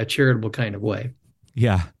in a charitable kind of way.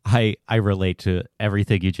 Yeah, I relate to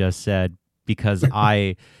everything you just said because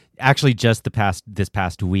I actually just this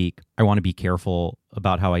past week, I want to be careful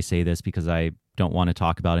about how I say this because I don't want to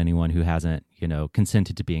talk about anyone who hasn't,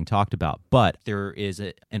 consented to being talked about. But there is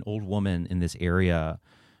an old woman in this area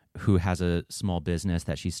who has a small business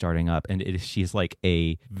that she's starting up, and she's like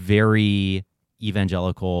a very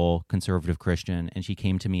evangelical conservative Christian, and she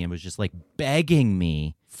came to me and was just like begging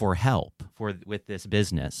me for help with this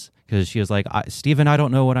business because she was like, Stephen, I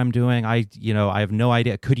don't know what I'm doing. I have no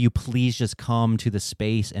idea. Could you please just come to the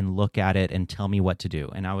space and look at it and tell me what to do?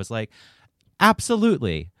 And I was like,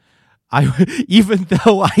 absolutely. Even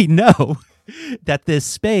though I know that this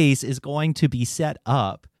space is going to be set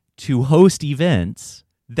up to host events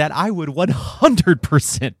that I would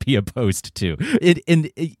 100% be opposed to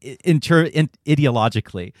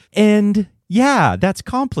ideologically. And yeah, that's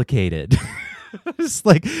complicated. It's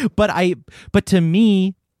like, but to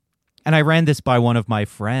me, and I ran this by one of my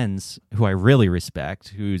friends who I really respect,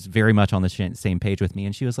 who's very much on the same page with me.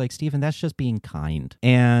 And she was like, Stephen, that's just being kind.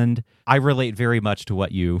 And I relate very much to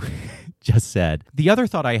what you just said. The other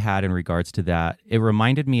thought I had in regards to that, it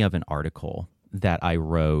reminded me of an article that I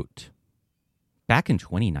wrote back in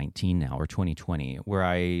 2019 now, or 2020, where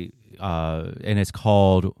and it's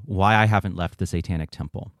called Why I Haven't Left the Satanic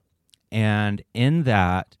Temple. And in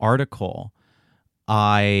that article,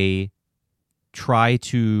 I try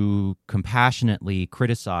to compassionately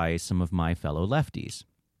criticize some of my fellow lefties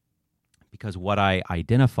because what I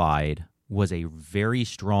identified was a very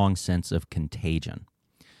strong sense of contagion.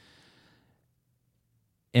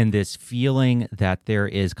 And this feeling that there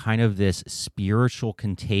is kind of this spiritual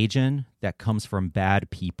contagion that comes from bad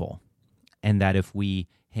people. And that if we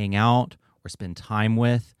hang out or spend time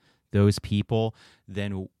with those people,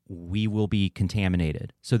 then we will be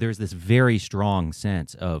contaminated. So there's this very strong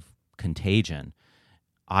sense of contagion,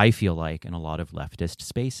 I feel like, in a lot of leftist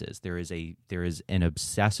spaces. There is an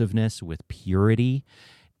obsessiveness with purity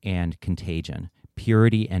and contagion,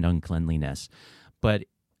 purity and uncleanliness. But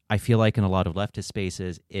I feel like in a lot of leftist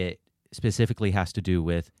spaces, it specifically has to do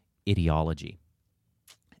with ideology.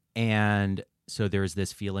 And so there's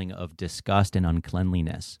this feeling of disgust and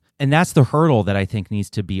uncleanliness. And that's the hurdle that I think needs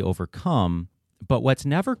to be overcome. But what's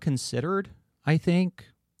never considered, I think,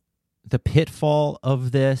 the pitfall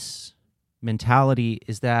of this mentality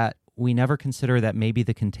is that we never consider that maybe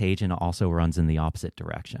the contagion also runs in the opposite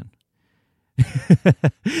direction.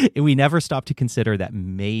 We never stop to consider that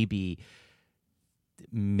maybe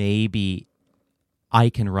I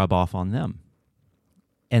can rub off on them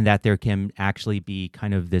and that there can actually be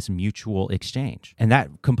kind of this mutual exchange. And that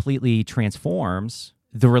completely transforms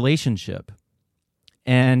the relationship.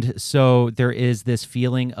 And so there is this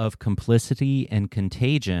feeling of complicity and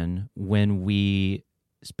contagion when we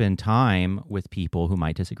spend time with people who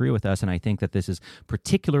might disagree with us. And I think that this is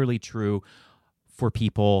particularly true for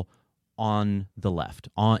people on the left,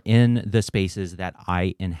 in the spaces that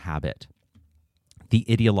I inhabit, the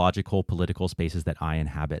ideological, political spaces that I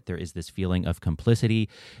inhabit. There is this feeling of complicity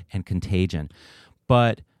and contagion.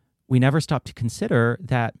 But we never stop to consider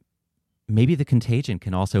that maybe the contagion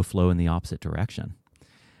can also flow in the opposite direction,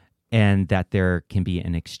 and that there can be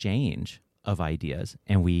an exchange of ideas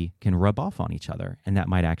and we can rub off on each other, and that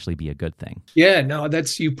might actually be a good thing. Yeah, no,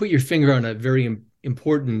 you put your finger on a very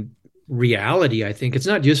important reality. I think it's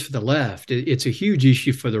not just for the left. It's a huge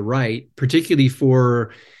issue for the right, particularly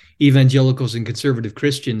for evangelicals and conservative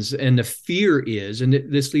Christians. And the fear is, and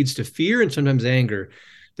this leads to fear and sometimes anger,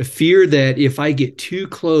 the fear that if I get too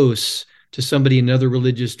close to somebody in another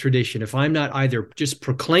religious tradition, if I'm not either just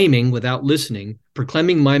proclaiming without listening,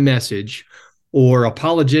 proclaiming my message, or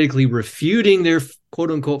apologetically refuting their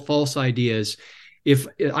quote unquote false ideas, if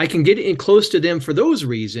I can get in close to them for those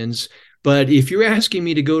reasons. But if you're asking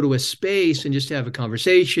me to go to a space and just have a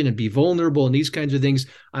conversation and be vulnerable and these kinds of things,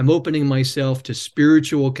 I'm opening myself to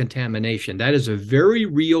spiritual contamination. That is a very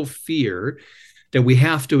real fear that we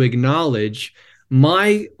have to acknowledge.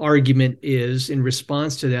 My argument is, in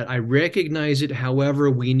response to that, I recognize it.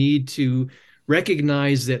 However, we need to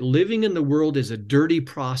recognize that living in the world is a dirty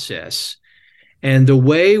process. And the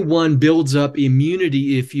way one builds up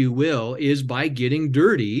immunity, if you will, is by getting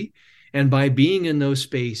dirty and by being in those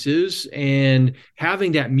spaces and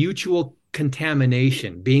having that mutual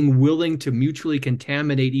contamination, being willing to mutually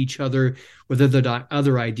contaminate each other with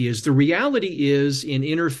other ideas. The reality is, in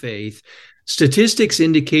interfaith, statistics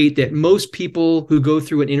indicate that most people who go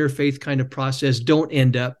through an interfaith kind of process don't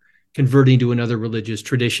end up converting to another religious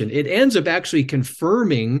tradition. It ends up actually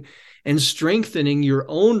confirming and strengthening your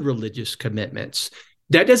own religious commitments.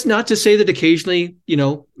 That is not to say that occasionally,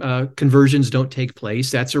 conversions don't take place.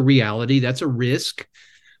 That's a reality. That's a risk.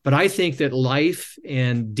 But I think that life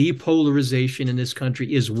and depolarization in this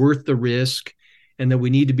country is worth the risk, and that we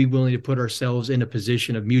need to be willing to put ourselves in a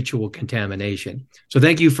position of mutual contamination. So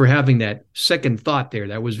thank you for having that second thought there.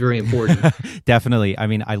 That was very important. Definitely. I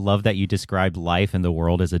mean, I love that you described life and the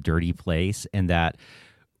world as a dirty place, and that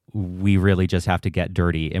we really just have to get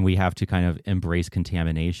dirty and we have to kind of embrace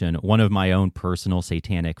contamination. One of my own personal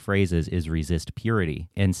satanic phrases is resist purity,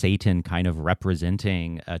 and Satan kind of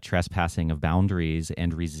representing a trespassing of boundaries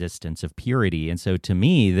and resistance of purity. And so to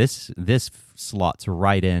me, this slots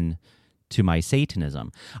right in to my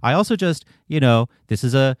Satanism. I also just, this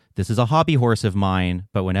is a hobby horse of mine,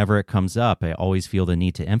 but whenever it comes up, I always feel the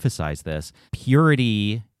need to emphasize this.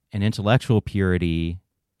 Purity and intellectual purity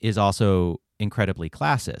is also incredibly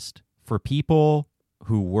classist. For people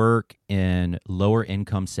who work in lower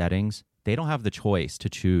income settings, they don't have the choice to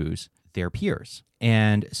choose their peers.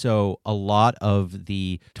 And so a lot of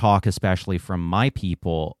the talk, especially from my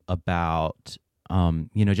people, about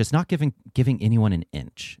just not giving anyone an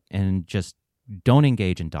inch, and just don't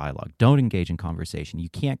engage in dialogue, don't engage in conversation. You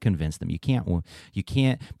can't convince them.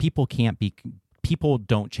 People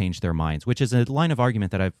don't change their minds, which is a line of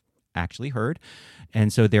argument that I've actually heard.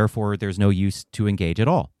 And so therefore there's no use to engage at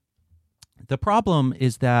all. The problem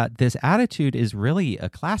is that this attitude is really a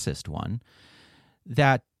classist one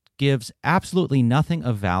that gives absolutely nothing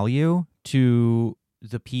of value to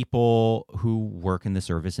the people who work in the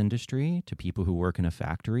service industry, to people who work in a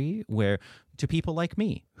factory, to people like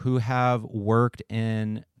me who have worked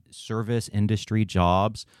in service industry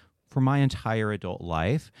jobs for my entire adult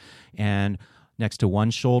life. And next to one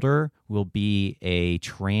shoulder will be a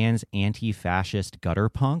trans anti-fascist gutter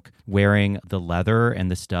punk wearing the leather and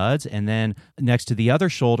the studs. And then next to the other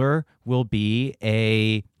shoulder will be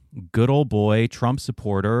a good old boy Trump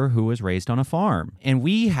supporter who was raised on a farm. And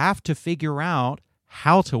we have to figure out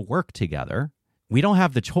how to work together. We don't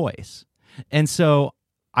have the choice. And so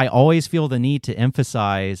I always feel the need to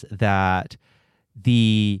emphasize that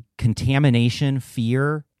the contamination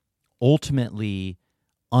fear ultimately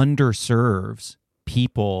underserves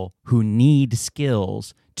people who need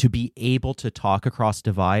skills to be able to talk across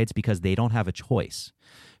divides because they don't have a choice.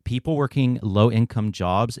 People working low-income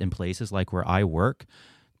jobs in places like where I work,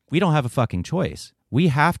 we don't have a fucking choice. We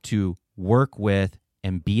have to work with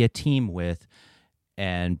and be a team with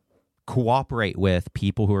and cooperate with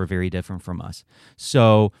people who are very different from us.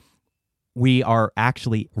 So we are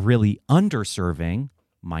actually really underserving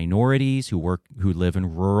minorities who live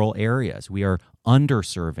in rural areas. We are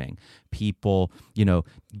underserving people,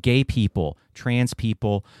 gay people, trans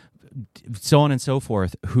people, so on and so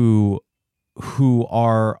forth, who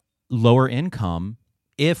are lower income,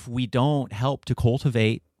 if we don't help to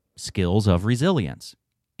cultivate skills of resilience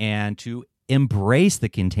and to embrace the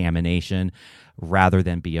contamination rather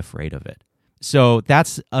than be afraid of it. So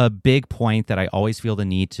that's a big point that I always feel the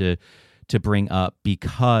need to bring up,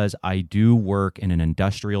 because I do work in an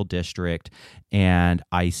industrial district and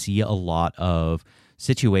I see a lot of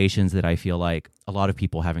situations that I feel like a lot of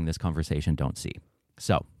people having this conversation don't see.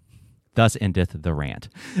 So thus endeth the rant.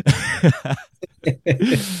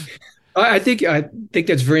 I think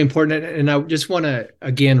that's very important, and I just want to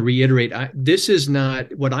again reiterate: this is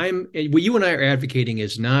not what you and I are advocating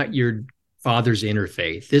is not your father's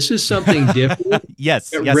interfaith. This is something different.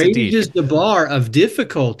 Yes, It yes, raises indeed. the bar of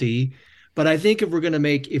difficulty. But I think if we're going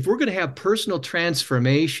to have personal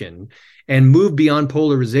transformation and move beyond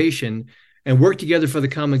polarization and work together for the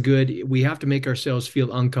common good, we have to make ourselves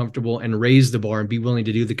feel uncomfortable and raise the bar and be willing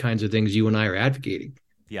to do the kinds of things you and I are advocating.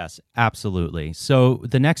 Yes, absolutely. So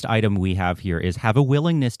the next item we have here is have a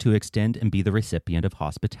willingness to extend and be the recipient of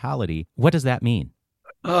hospitality. What does that mean?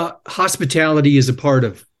 Hospitality is a part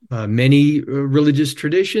of many religious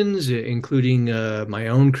traditions, including my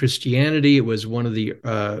own Christianity. It was one of the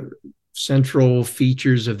central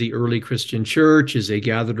features of the early Christian church as they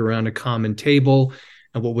gathered around a common table.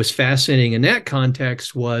 And what was fascinating in that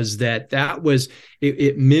context was that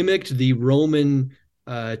it mimicked the Roman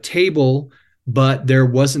table, but there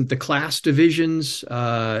wasn't the class divisions.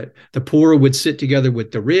 The poor would sit together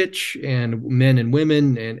with the rich, and men and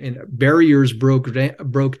women, and barriers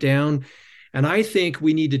broke down. And I think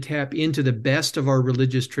we need to tap into the best of our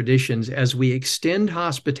religious traditions as we extend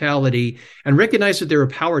hospitality and recognize that there are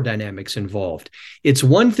power dynamics involved. It's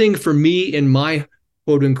one thing for me in my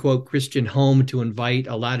quote unquote Christian home to invite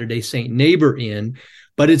a Latter-day Saint neighbor in,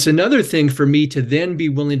 but it's another thing for me to then be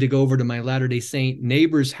willing to go over to my Latter-day Saint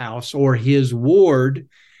neighbor's house or his ward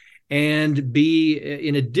and be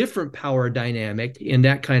in a different power dynamic in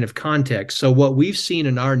that kind of context. So what we've seen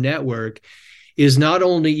in our network is not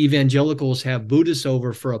only evangelicals have Buddhists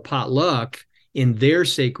over for a potluck in their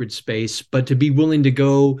sacred space, but to be willing to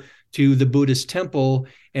go to the Buddhist temple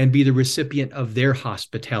and be the recipient of their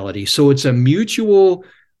hospitality. So it's a mutual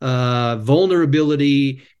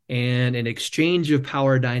vulnerability and an exchange of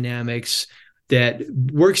power dynamics that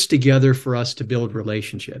works together for us to build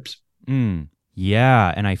relationships.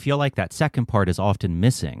 Yeah, and I feel like that second part is often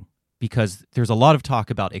missing because there's a lot of talk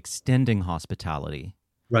about extending hospitality.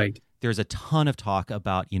 Right. There's a ton of talk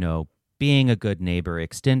about, being a good neighbor,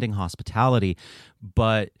 extending hospitality,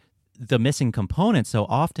 but the missing component so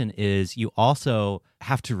often is you also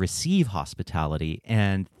have to receive hospitality,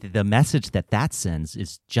 and the message that sends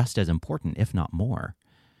is just as important, if not more.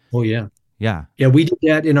 Oh, yeah. Yeah. Yeah, we did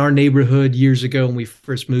that in our neighborhood years ago when we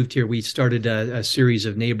first moved here. We started a series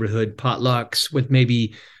of neighborhood potlucks with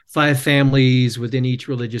maybe 5 families within each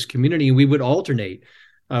religious community, and we would alternate.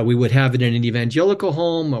 We would have it in an evangelical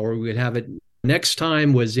home, or we would have it next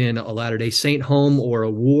time was in a Latter-day Saint home or a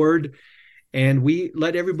ward. And we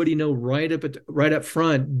let everybody know right up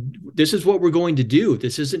front, this is what we're going to do.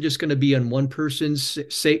 This isn't just going to be on one person's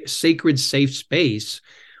sacred safe space.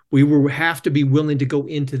 We will have to be willing to go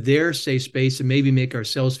into their safe space and maybe make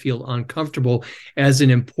ourselves feel uncomfortable as an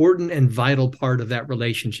important and vital part of that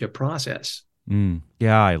relationship process.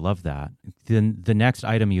 Yeah, I love that. Then the next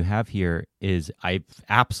item you have here is I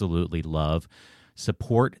absolutely love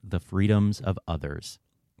support the freedoms of others,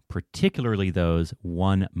 particularly those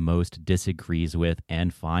one most disagrees with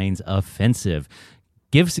and finds offensive.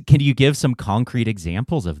 Can you give some concrete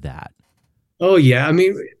examples of that? Oh, yeah. I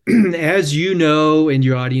mean, as you know, and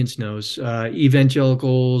your audience knows,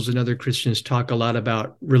 evangelicals and other Christians talk a lot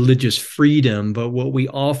about religious freedom. But what we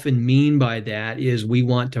often mean by that is we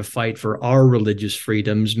want to fight for our religious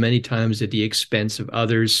freedoms, many times at the expense of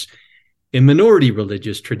others in minority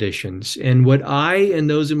religious traditions. And what I and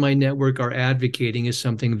those in my network are advocating is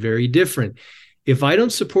something very different. If I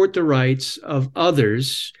don't support the rights of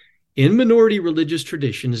others in minority religious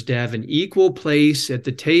traditions to have an equal place at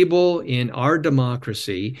the table in our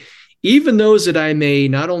democracy, even those that I may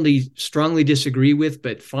not only strongly disagree with,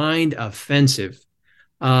 but find offensive,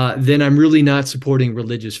 then I'm really not supporting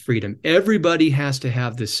religious freedom. Everybody has to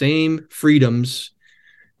have the same freedoms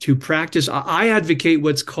to practice. I advocate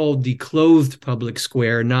what's called the clothed public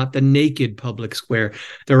square, not the naked public square.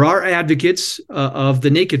 There are advocates of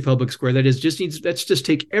the naked public square that let's just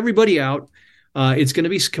take everybody out. It's going to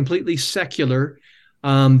be completely secular.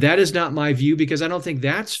 That is not my view because I don't think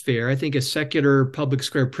that's fair. I think a secular public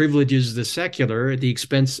square privileges the secular at the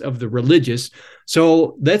expense of the religious.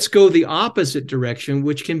 So let's go the opposite direction,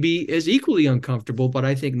 which can be as equally uncomfortable, but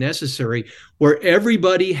I think necessary, where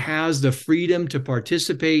everybody has the freedom to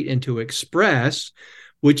participate and to express,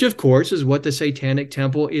 which of course is what the Satanic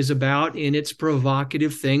Temple is about in its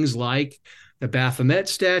provocative things like the Baphomet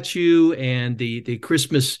statue and the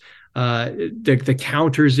Christmas, the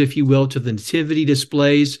counters, if you will, to the nativity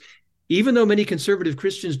displays. Even though many conservative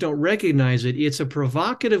Christians don't recognize it, it's a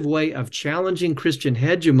provocative way of challenging Christian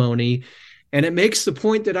hegemony. And it makes the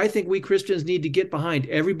point that I think we Christians need to get behind.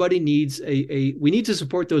 Everybody needs we need to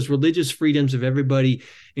support those religious freedoms of everybody,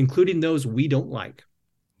 including those we don't like.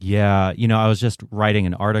 Yeah, I was just writing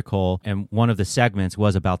an article, and one of the segments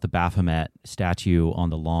was about the Baphomet statue on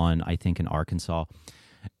the lawn, I think in Arkansas.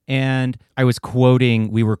 And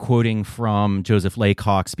we were quoting from Joseph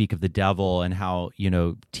Laycock, Speak of the Devil, and how,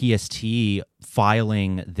 TST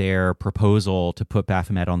filing their proposal to put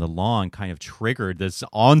Baphomet on the lawn kind of triggered this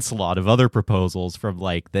onslaught of other proposals from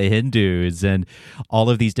like the Hindus and all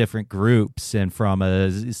of these different groups, and from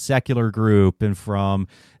a secular group and from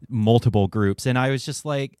multiple groups. And I was just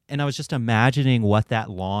imagining what that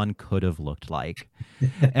lawn could have looked like.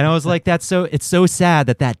 And I was like, it's so sad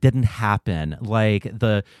that didn't happen. Like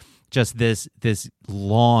this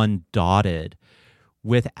lawn dotted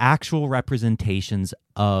with actual representations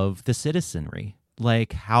of the citizenry.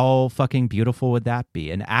 Like, how fucking beautiful would that be?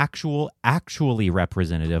 An actually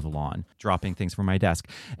representative lawn, dropping things from my desk.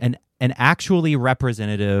 An actually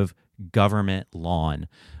representative government lawn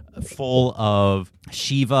full of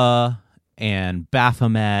Shiva and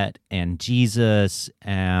Baphomet and Jesus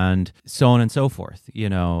and so on and so forth,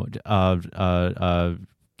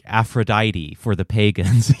 Aphrodite for the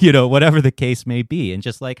pagans, whatever the case may be. And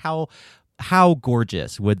just like how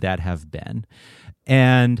gorgeous would that have been?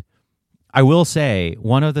 And I will say,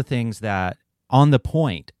 one of the things that, on the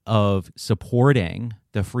point of supporting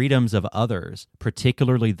the freedoms of others,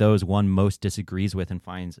 particularly those one most disagrees with and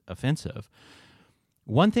finds offensive,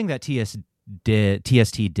 one thing that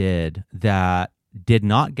TST did that did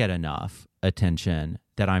not get enough attention,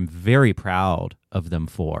 that I'm very proud of them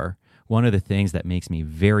for, one of the things that makes me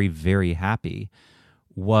very, very happy,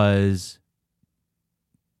 was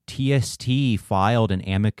TST filed an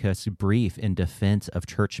amicus brief in defense of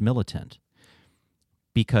Church Militant.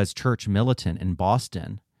 Because Church Militant in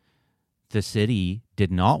Boston, the city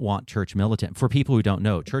did not want Church Militant. For people who don't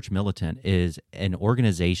know, Church Militant is an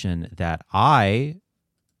organization that I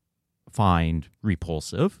find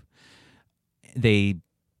repulsive. They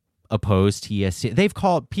oppose TST.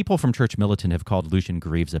 People from Church Militant have called Lucian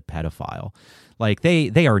Greaves a pedophile. Like,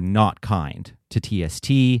 they are not kind to TST.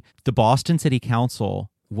 The Boston City Council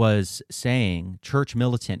was saying Church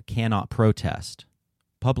Militant cannot protest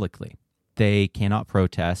publicly. They cannot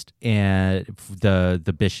protest, and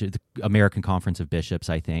the American Conference of Bishops,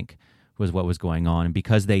 I think, was what was going on. And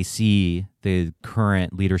because they see the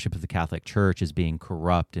current leadership of the Catholic Church as being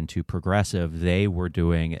corrupt and too progressive, they were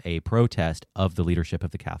doing a protest of the leadership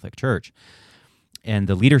of the Catholic Church. And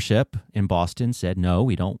the leadership in Boston said, no,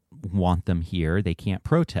 we don't want them here. They can't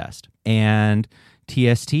protest. And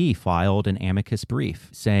TST filed an amicus brief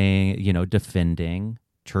saying, defending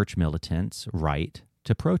Church Militants' right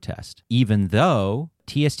to protest, even though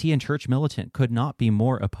TST and Church Militant could not be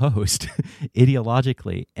more opposed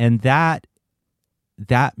ideologically. And that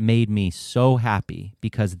made me so happy,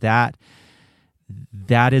 because that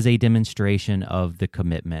is a demonstration of the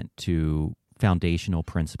commitment to foundational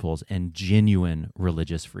principles and genuine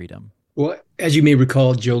religious freedom. Well, as you may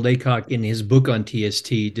recall, Joe Laycock in his book on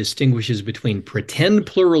TST distinguishes between pretend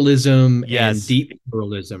pluralism and deep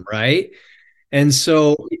pluralism, right? And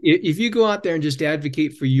so if you go out there and just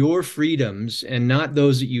advocate for your freedoms and not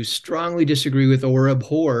those that you strongly disagree with or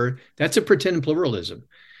abhor, that's a pretend pluralism.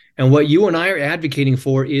 And what you and I are advocating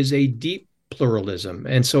for is a deep pluralism.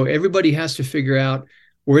 And so everybody has to figure out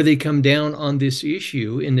where they come down on this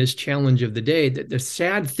issue in this challenge of the day. The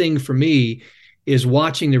sad thing for me is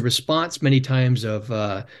watching the response many times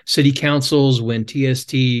of city councils when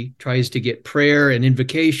TST tries to get prayer and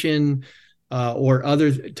invocation or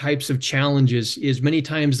other types of challenges, is many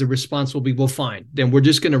times the response will be, well, fine, then we're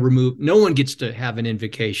just going to remove, no one gets to have an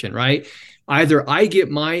invocation, right? Either I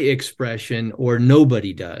get my expression or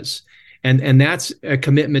nobody does. And that's a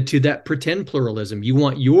commitment to that pretend pluralism. You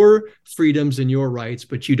want your freedoms and your rights,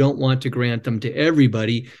 but you don't want to grant them to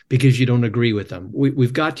everybody because you don't agree with them.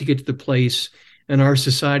 We've got to get to the place in our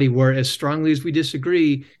society where, as strongly as we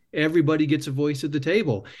disagree, everybody gets a voice at the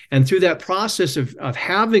table. And through that process of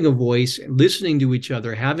having a voice, listening to each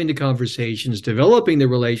other, having the conversations, developing the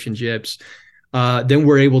relationships, then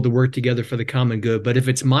we're able to work together for the common good. But if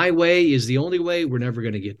it's my way is the only way, we're never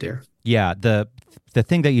going to get there. Yeah, the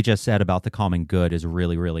thing that you just said about the common good is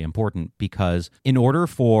really, really important, because in order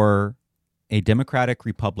for a democratic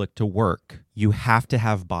republic to work, you have to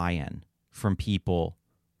have buy-in from people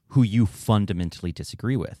who you fundamentally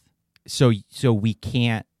disagree with. So we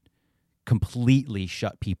can't completely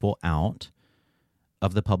shut people out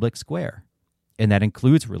of the public square, and that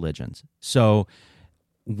includes religions. So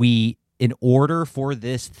in order for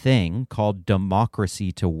this thing called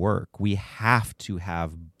democracy to work, we have to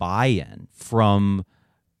have buy-in from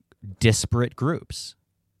disparate groups.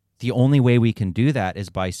 The only way we can do that is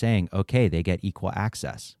by saying, okay, they get equal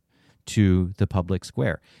access to the public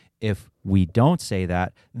square. If we don't say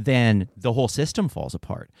that, then the whole system falls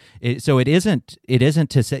apart. So it isn't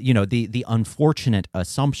to say, the unfortunate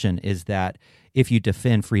assumption is that if you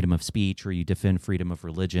defend freedom of speech or you defend freedom of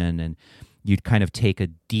religion and you'd kind of take a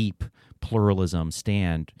deep pluralism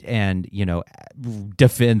stand and,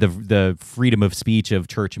 defend the freedom of speech of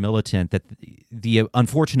church militant, that the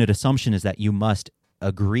unfortunate assumption is that you must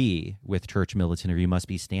agree with church militant or you must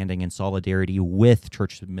be standing in solidarity with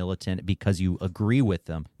church militant because you agree with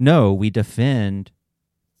them. No, we defend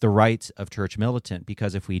the rights of church militant,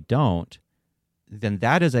 because if we don't, then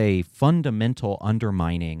that is a fundamental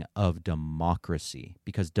undermining of democracy,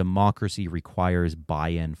 because democracy requires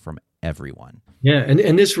buy-in from everyone. Yeah,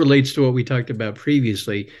 and this relates to what we talked about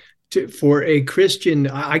previously. For a Christian,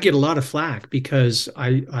 I get a lot of flack because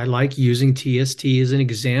I like using TST as an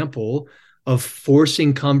example of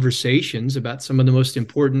forcing conversations about some of the most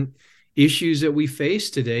important issues that we face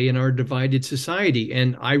today in our divided society.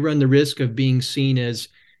 And I run the risk of being seen as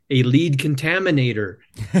a lead contaminator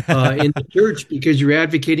in the church because you're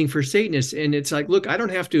advocating for Satanists. And it's like, look, I don't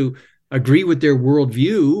have to agree with their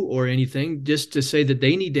worldview or anything, just to say that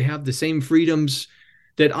they need to have the same freedoms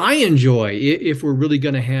that I enjoy if we're really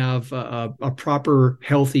going to have a proper,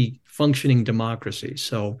 healthy, functioning democracy.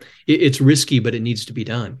 So it's risky, but it needs to be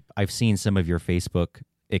done. I've seen some of your Facebook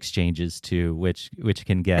exchanges too, which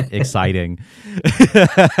can get exciting.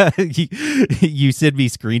 You send me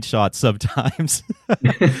screenshots sometimes.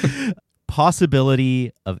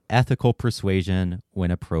 Possibility of ethical persuasion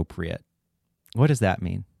when appropriate. What does that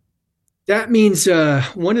mean? That means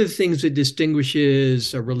one of the things that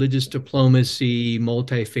distinguishes a religious diplomacy,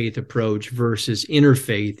 multi-faith approach versus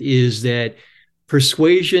interfaith is that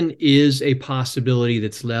persuasion is a possibility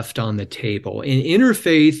that's left on the table. In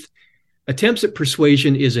interfaith, attempts at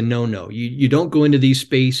persuasion is a no-no. You don't go into these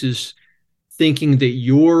spaces thinking that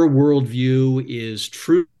your worldview is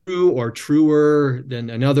true or truer than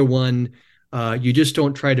another one. You just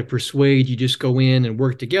don't try to persuade. You just go in and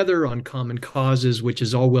work together on common causes, which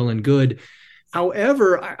is all well and good.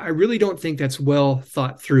 However, I really don't think that's well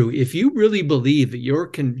thought through. If you really believe that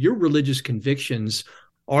your religious convictions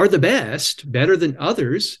are the best, better than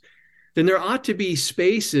others, then there ought to be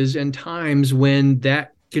spaces and times when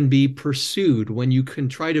that can be pursued, when you can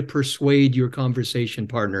try to persuade your conversation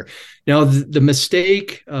partner. Now, the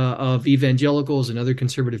mistake of evangelicals and other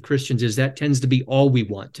conservative Christians is that tends to be all we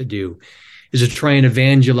want to do, is to try and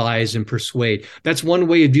evangelize and persuade. That's one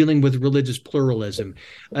way of dealing with religious pluralism,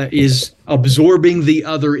 is absorbing the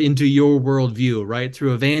other into your worldview, right,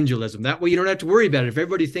 through evangelism. That way you don't have to worry about it. If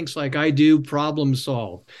everybody thinks like I do, problem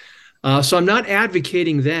solved. So I'm not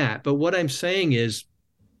advocating that, but what I'm saying is,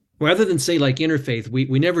 rather than say like interfaith,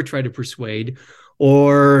 we never try to persuade,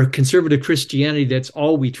 or conservative Christianity, that's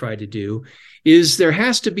all we try to do, is there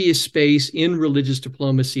has to be a space in religious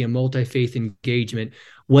diplomacy and multi-faith engagement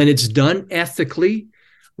when it's done ethically,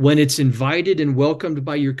 when it's invited and welcomed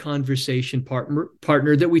by your conversation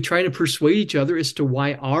partner, that we try to persuade each other as to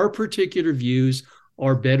why our particular views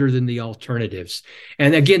are better than the alternatives.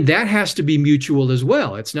 And again, that has to be mutual as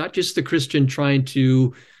well. It's not just the Christian trying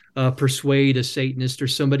to persuade a Satanist or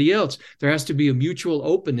somebody else. There has to be a mutual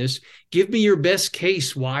openness. Give me your best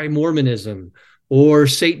case why Mormonism or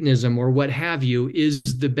Satanism or what have you is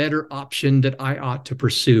the better option that I ought to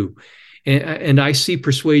pursue. And I see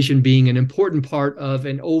persuasion being an important part of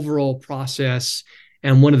an overall process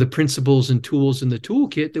and one of the principles and tools in the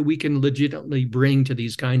toolkit that we can legitimately bring to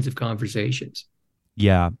these kinds of conversations.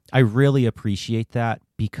 Yeah, I really appreciate that,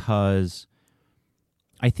 because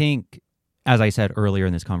I think, as I said earlier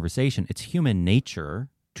in this conversation, it's human nature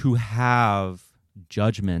to have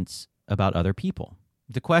judgments about other people.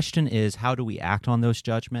 The question is, how do we act on those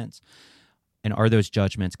judgments? And are those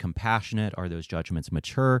judgments compassionate? Are those judgments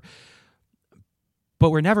mature? But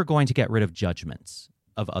we're never going to get rid of judgments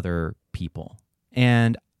of other people.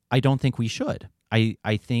 And I don't think we should.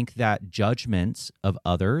 I think that judgments of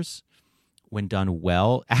others, when done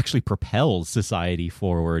well, actually propels society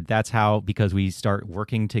forward. That's how, because we start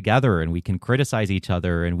working together and we can criticize each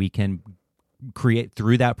other and we can create,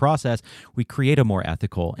 through that process, we create a more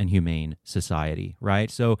ethical and humane society, right?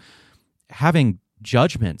 So having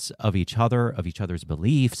judgments of each other's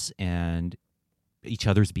beliefs and each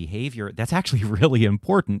other's behavior, that's actually really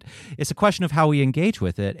important. It's a question of how we engage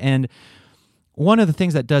with it. And one of the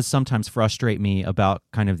things that does sometimes frustrate me about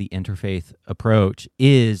kind of the interfaith approach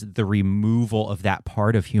is the removal of that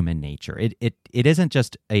part of human nature. It isn't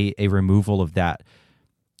just a removal of that.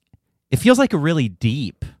 It feels like a really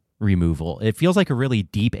deep removal. It feels like a really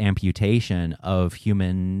deep amputation of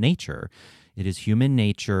human nature. It is human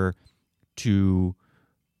nature to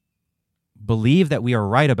believe that we are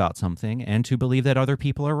right about something and to believe that other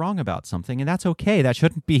people are wrong about something, and that's okay. That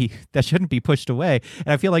shouldn't be pushed away. And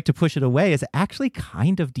I feel like to push it away is actually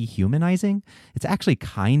kind of dehumanizing. It's actually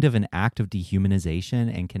kind of an act of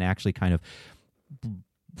dehumanization and can actually kind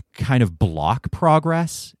of block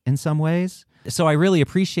progress in some ways. So I really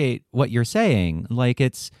appreciate what you're saying. Like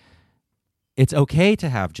it's okay to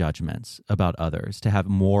have judgments about others, to have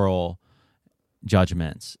moral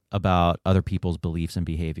judgments about other people's beliefs and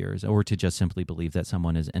behaviors, or to just simply believe that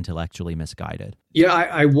someone is intellectually misguided. Yeah,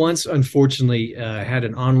 I once, unfortunately, had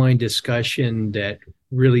an online discussion that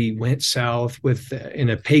really went south in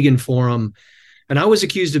a pagan forum, and I was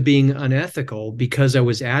accused of being unethical because I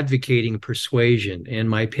was advocating persuasion. And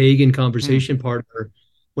my pagan conversation partner,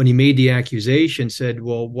 when he made the accusation, said,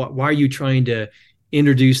 "Well, why are you trying to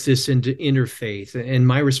introduce this into interfaith?" And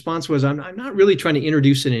my response was, I'm not really trying to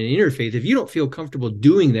introduce it in interfaith. If you don't feel comfortable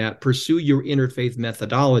doing that, pursue your interfaith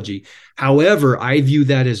methodology. However, I view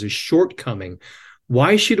that as a shortcoming.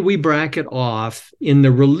 Why should we bracket off in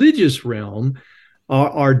the religious realm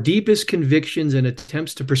our deepest convictions and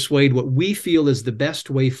attempts to persuade what we feel is the best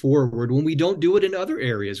way forward when we don't do it in other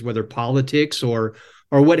areas, whether politics or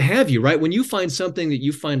what have you, right? When you find something that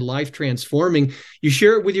you find life transforming, you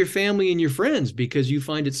share it with your family and your friends because you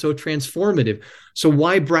find it so transformative. So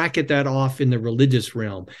why bracket that off in the religious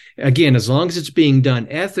realm? Again, as long as it's being done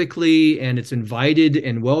ethically and it's invited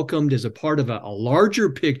and welcomed as a part of a larger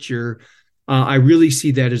picture, I really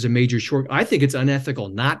see that as a major short. I think it's unethical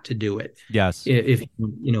not to do it. Yes. If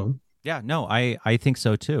you know. Yeah, no, I think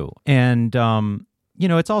so too. And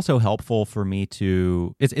it's also helpful for me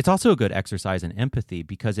to, it's also a good exercise in empathy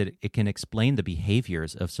because it can explain the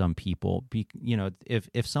behaviors of some people.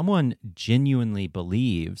 If someone genuinely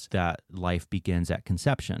believes that life begins at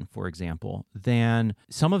conception, for example, then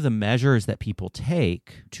some of the measures that people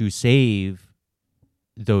take to save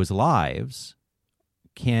those lives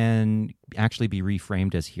can actually be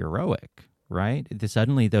reframed as heroic. Right?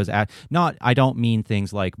 Suddenly those I don't mean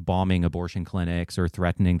things like bombing abortion clinics or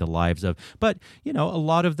threatening the lives of, but a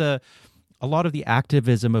lot of the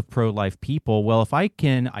activism of pro-life people, well, I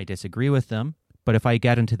disagree with them, but if I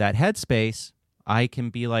get into that headspace, I can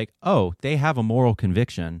be like, oh, they have a moral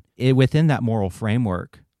conviction. Within that moral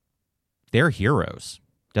framework, they're heroes.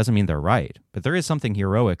 Doesn't mean they're right, but there is something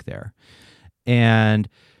heroic there. And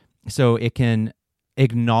so it can,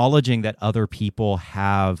 acknowledging that other people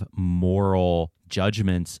have moral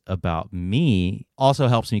judgments about me also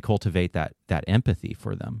helps me cultivate that empathy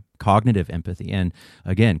for them, cognitive empathy. And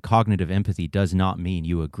again, cognitive empathy does not mean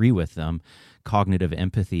you agree with them. Cognitive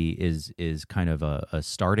empathy is kind of a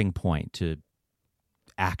starting point to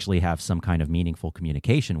actually have some kind of meaningful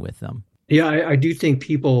communication with them. Yeah, I do think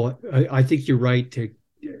people, I think you're right.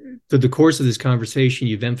 Through the course of this conversation,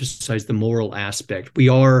 you've emphasized the moral aspect. We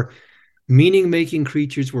are meaning-making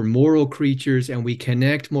creatures, we're moral creatures, and we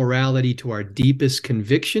connect morality to our deepest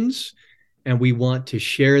convictions, and we want to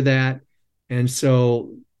share that. And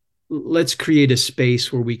so let's create a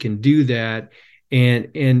space where we can do that.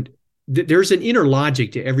 And there's an inner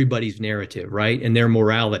logic to everybody's narrative, right? And their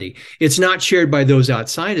morality. It's not shared by those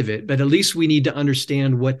outside of it, but at least we need to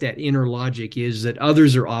understand what that inner logic is that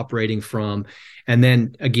others are operating from. And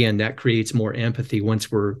then again, that creates more empathy once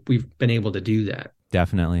we've been able to do that.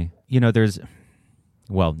 Definitely. That's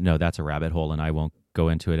a rabbit hole and I won't go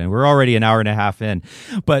into it. And we're already an hour and a half in,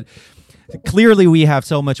 but clearly we have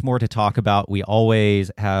so much more to talk about. We always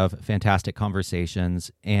have fantastic conversations,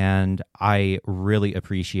 and I really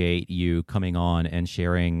appreciate you coming on and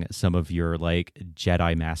sharing some of your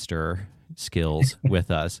Jedi Master skills with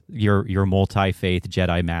us, your multi-faith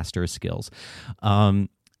Jedi Master skills. And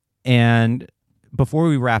before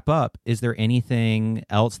we wrap up, is there anything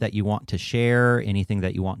else that you want to share? Anything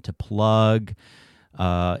that you want to plug?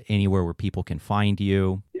 Anywhere where people can find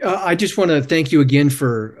you? I just want to thank you again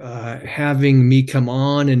for having me come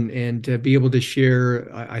on and to be able to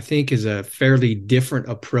share, I think, is a fairly different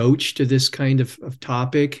approach to this kind of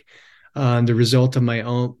topic. The result of my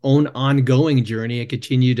own ongoing journey, I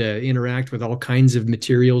continue to interact with all kinds of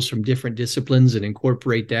materials from different disciplines and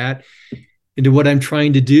incorporate that into what I'm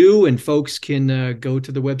trying to do. And folks can go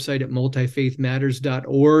to the website at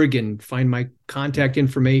multifaithmatters.org and find my contact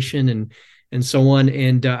information and so on.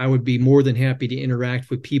 And I would be more than happy to interact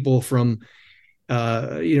with people from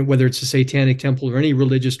whether it's a satanic temple or any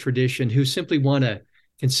religious tradition, who simply want to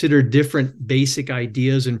consider different basic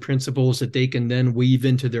ideas and principles that they can then weave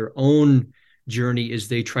into their own journey as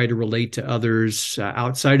they try to relate to others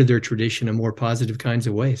outside of their tradition in more positive kinds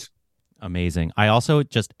of ways. Amazing. I also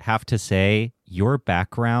just have to say, your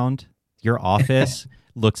background, your office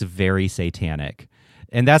looks very satanic.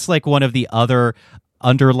 And that's like one of the other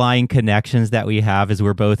underlying connections that we have, is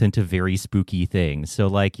we're both into very spooky things. So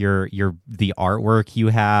like the artwork you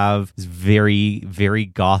have is very, very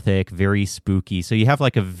gothic, very spooky. So you have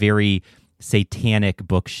like a very satanic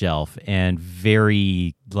bookshelf and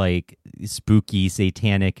very like spooky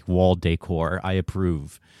satanic wall decor. I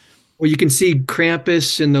approve. Well, you can see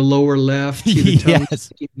Krampus in the lower left. See the tongue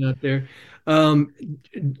sticking out there.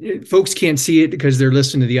 Folks can't see it because they're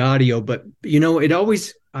listening to the audio, but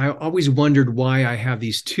I always wondered why I have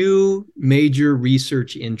these two major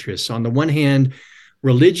research interests. On the one hand,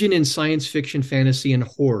 religion and science fiction, fantasy, and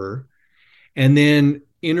horror, and then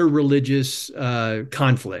interreligious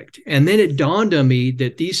conflict. And then it dawned on me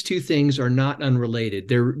that these two things are not unrelated.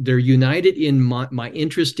 They're united in my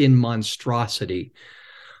interest in monstrosity.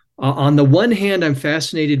 On the one hand, I'm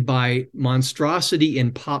fascinated by monstrosity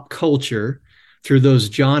in pop culture through those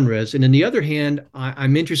genres. And on the other hand,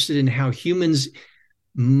 I'm interested in how humans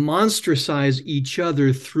monstrosize each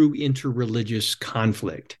other through interreligious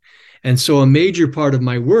conflict. And so a major part of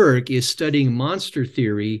my work is studying monster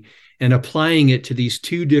theory and applying it to these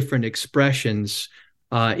two different expressions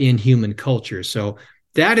in human culture. So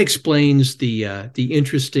that explains the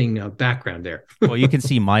interesting background there. Well, you can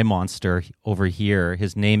see my monster over here.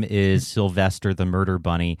 His name is Sylvester the Murder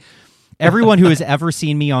Bunny. Everyone who has ever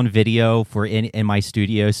seen me on video in my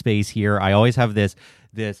studio space here, I always have this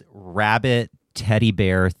rabbit teddy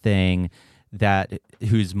bear thing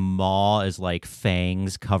whose maw is like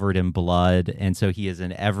fangs covered in blood, and so he is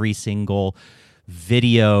in every single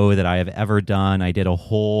video that I have ever done. I did a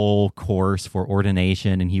whole course for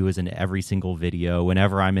ordination, and he was in every single video.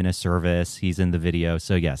 Whenever I'm in a service, he's in the video.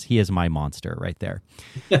 So yes, he is my monster right there.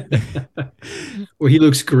 Well, he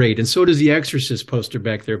looks great, and so does the Exorcist poster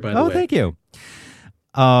back there, by the way. Oh, thank you.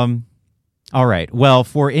 All right. Well,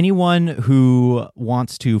 for anyone who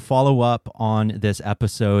wants to follow up on this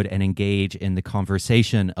episode and engage in the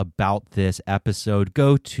conversation about this episode,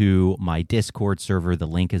 go to my Discord server. The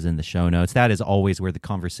link is in the show notes. That is always where the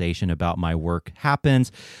conversation about my work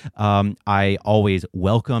happens. I always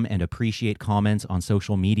welcome and appreciate comments on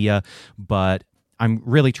social media, but I'm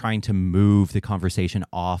really trying to move the conversation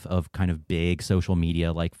off of kind of big social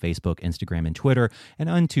media like Facebook, Instagram, and Twitter, and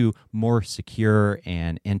onto more secure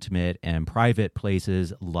and intimate and private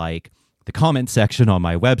places like the comment section on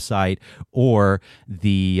my website or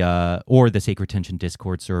the Sacred Tension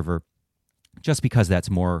Discord server, just because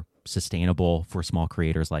that's more sustainable for small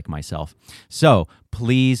creators like myself. So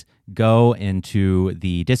please go into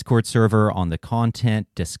the Discord server on the content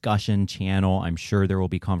discussion channel. I'm sure there will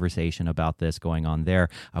be conversation about this going on there.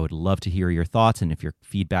 I would love to hear your thoughts, and if your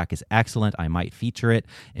feedback is excellent, I might feature it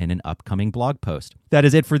in an upcoming blog post. That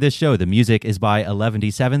is it for this show. The music is by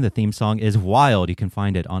 11D7. The theme song is Wild. You can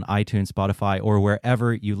find it on iTunes, Spotify, or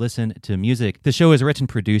wherever you listen to music. The show is written,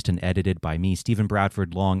 produced, and edited by me, Stephen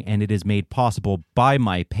Bradford Long, and it is made possible by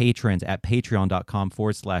my patrons at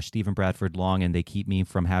patreon.com/Stephen Bradford Long, and they keep me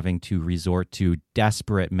from having to resort to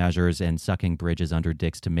desperate measures and sucking bridges under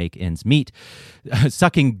dicks to make ends meet.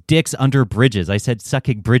 Sucking dicks under bridges. I said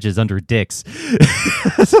sucking bridges under dicks.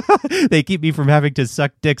 They keep me from having to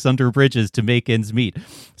suck dicks under bridges to make ends meet.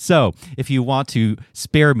 So if you want to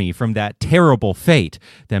spare me from that terrible fate,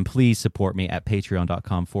 then please support me at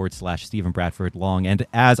patreon.com/Stephen Bradford Long. And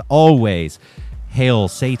as always, hail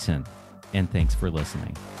Satan, and thanks for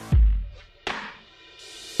listening.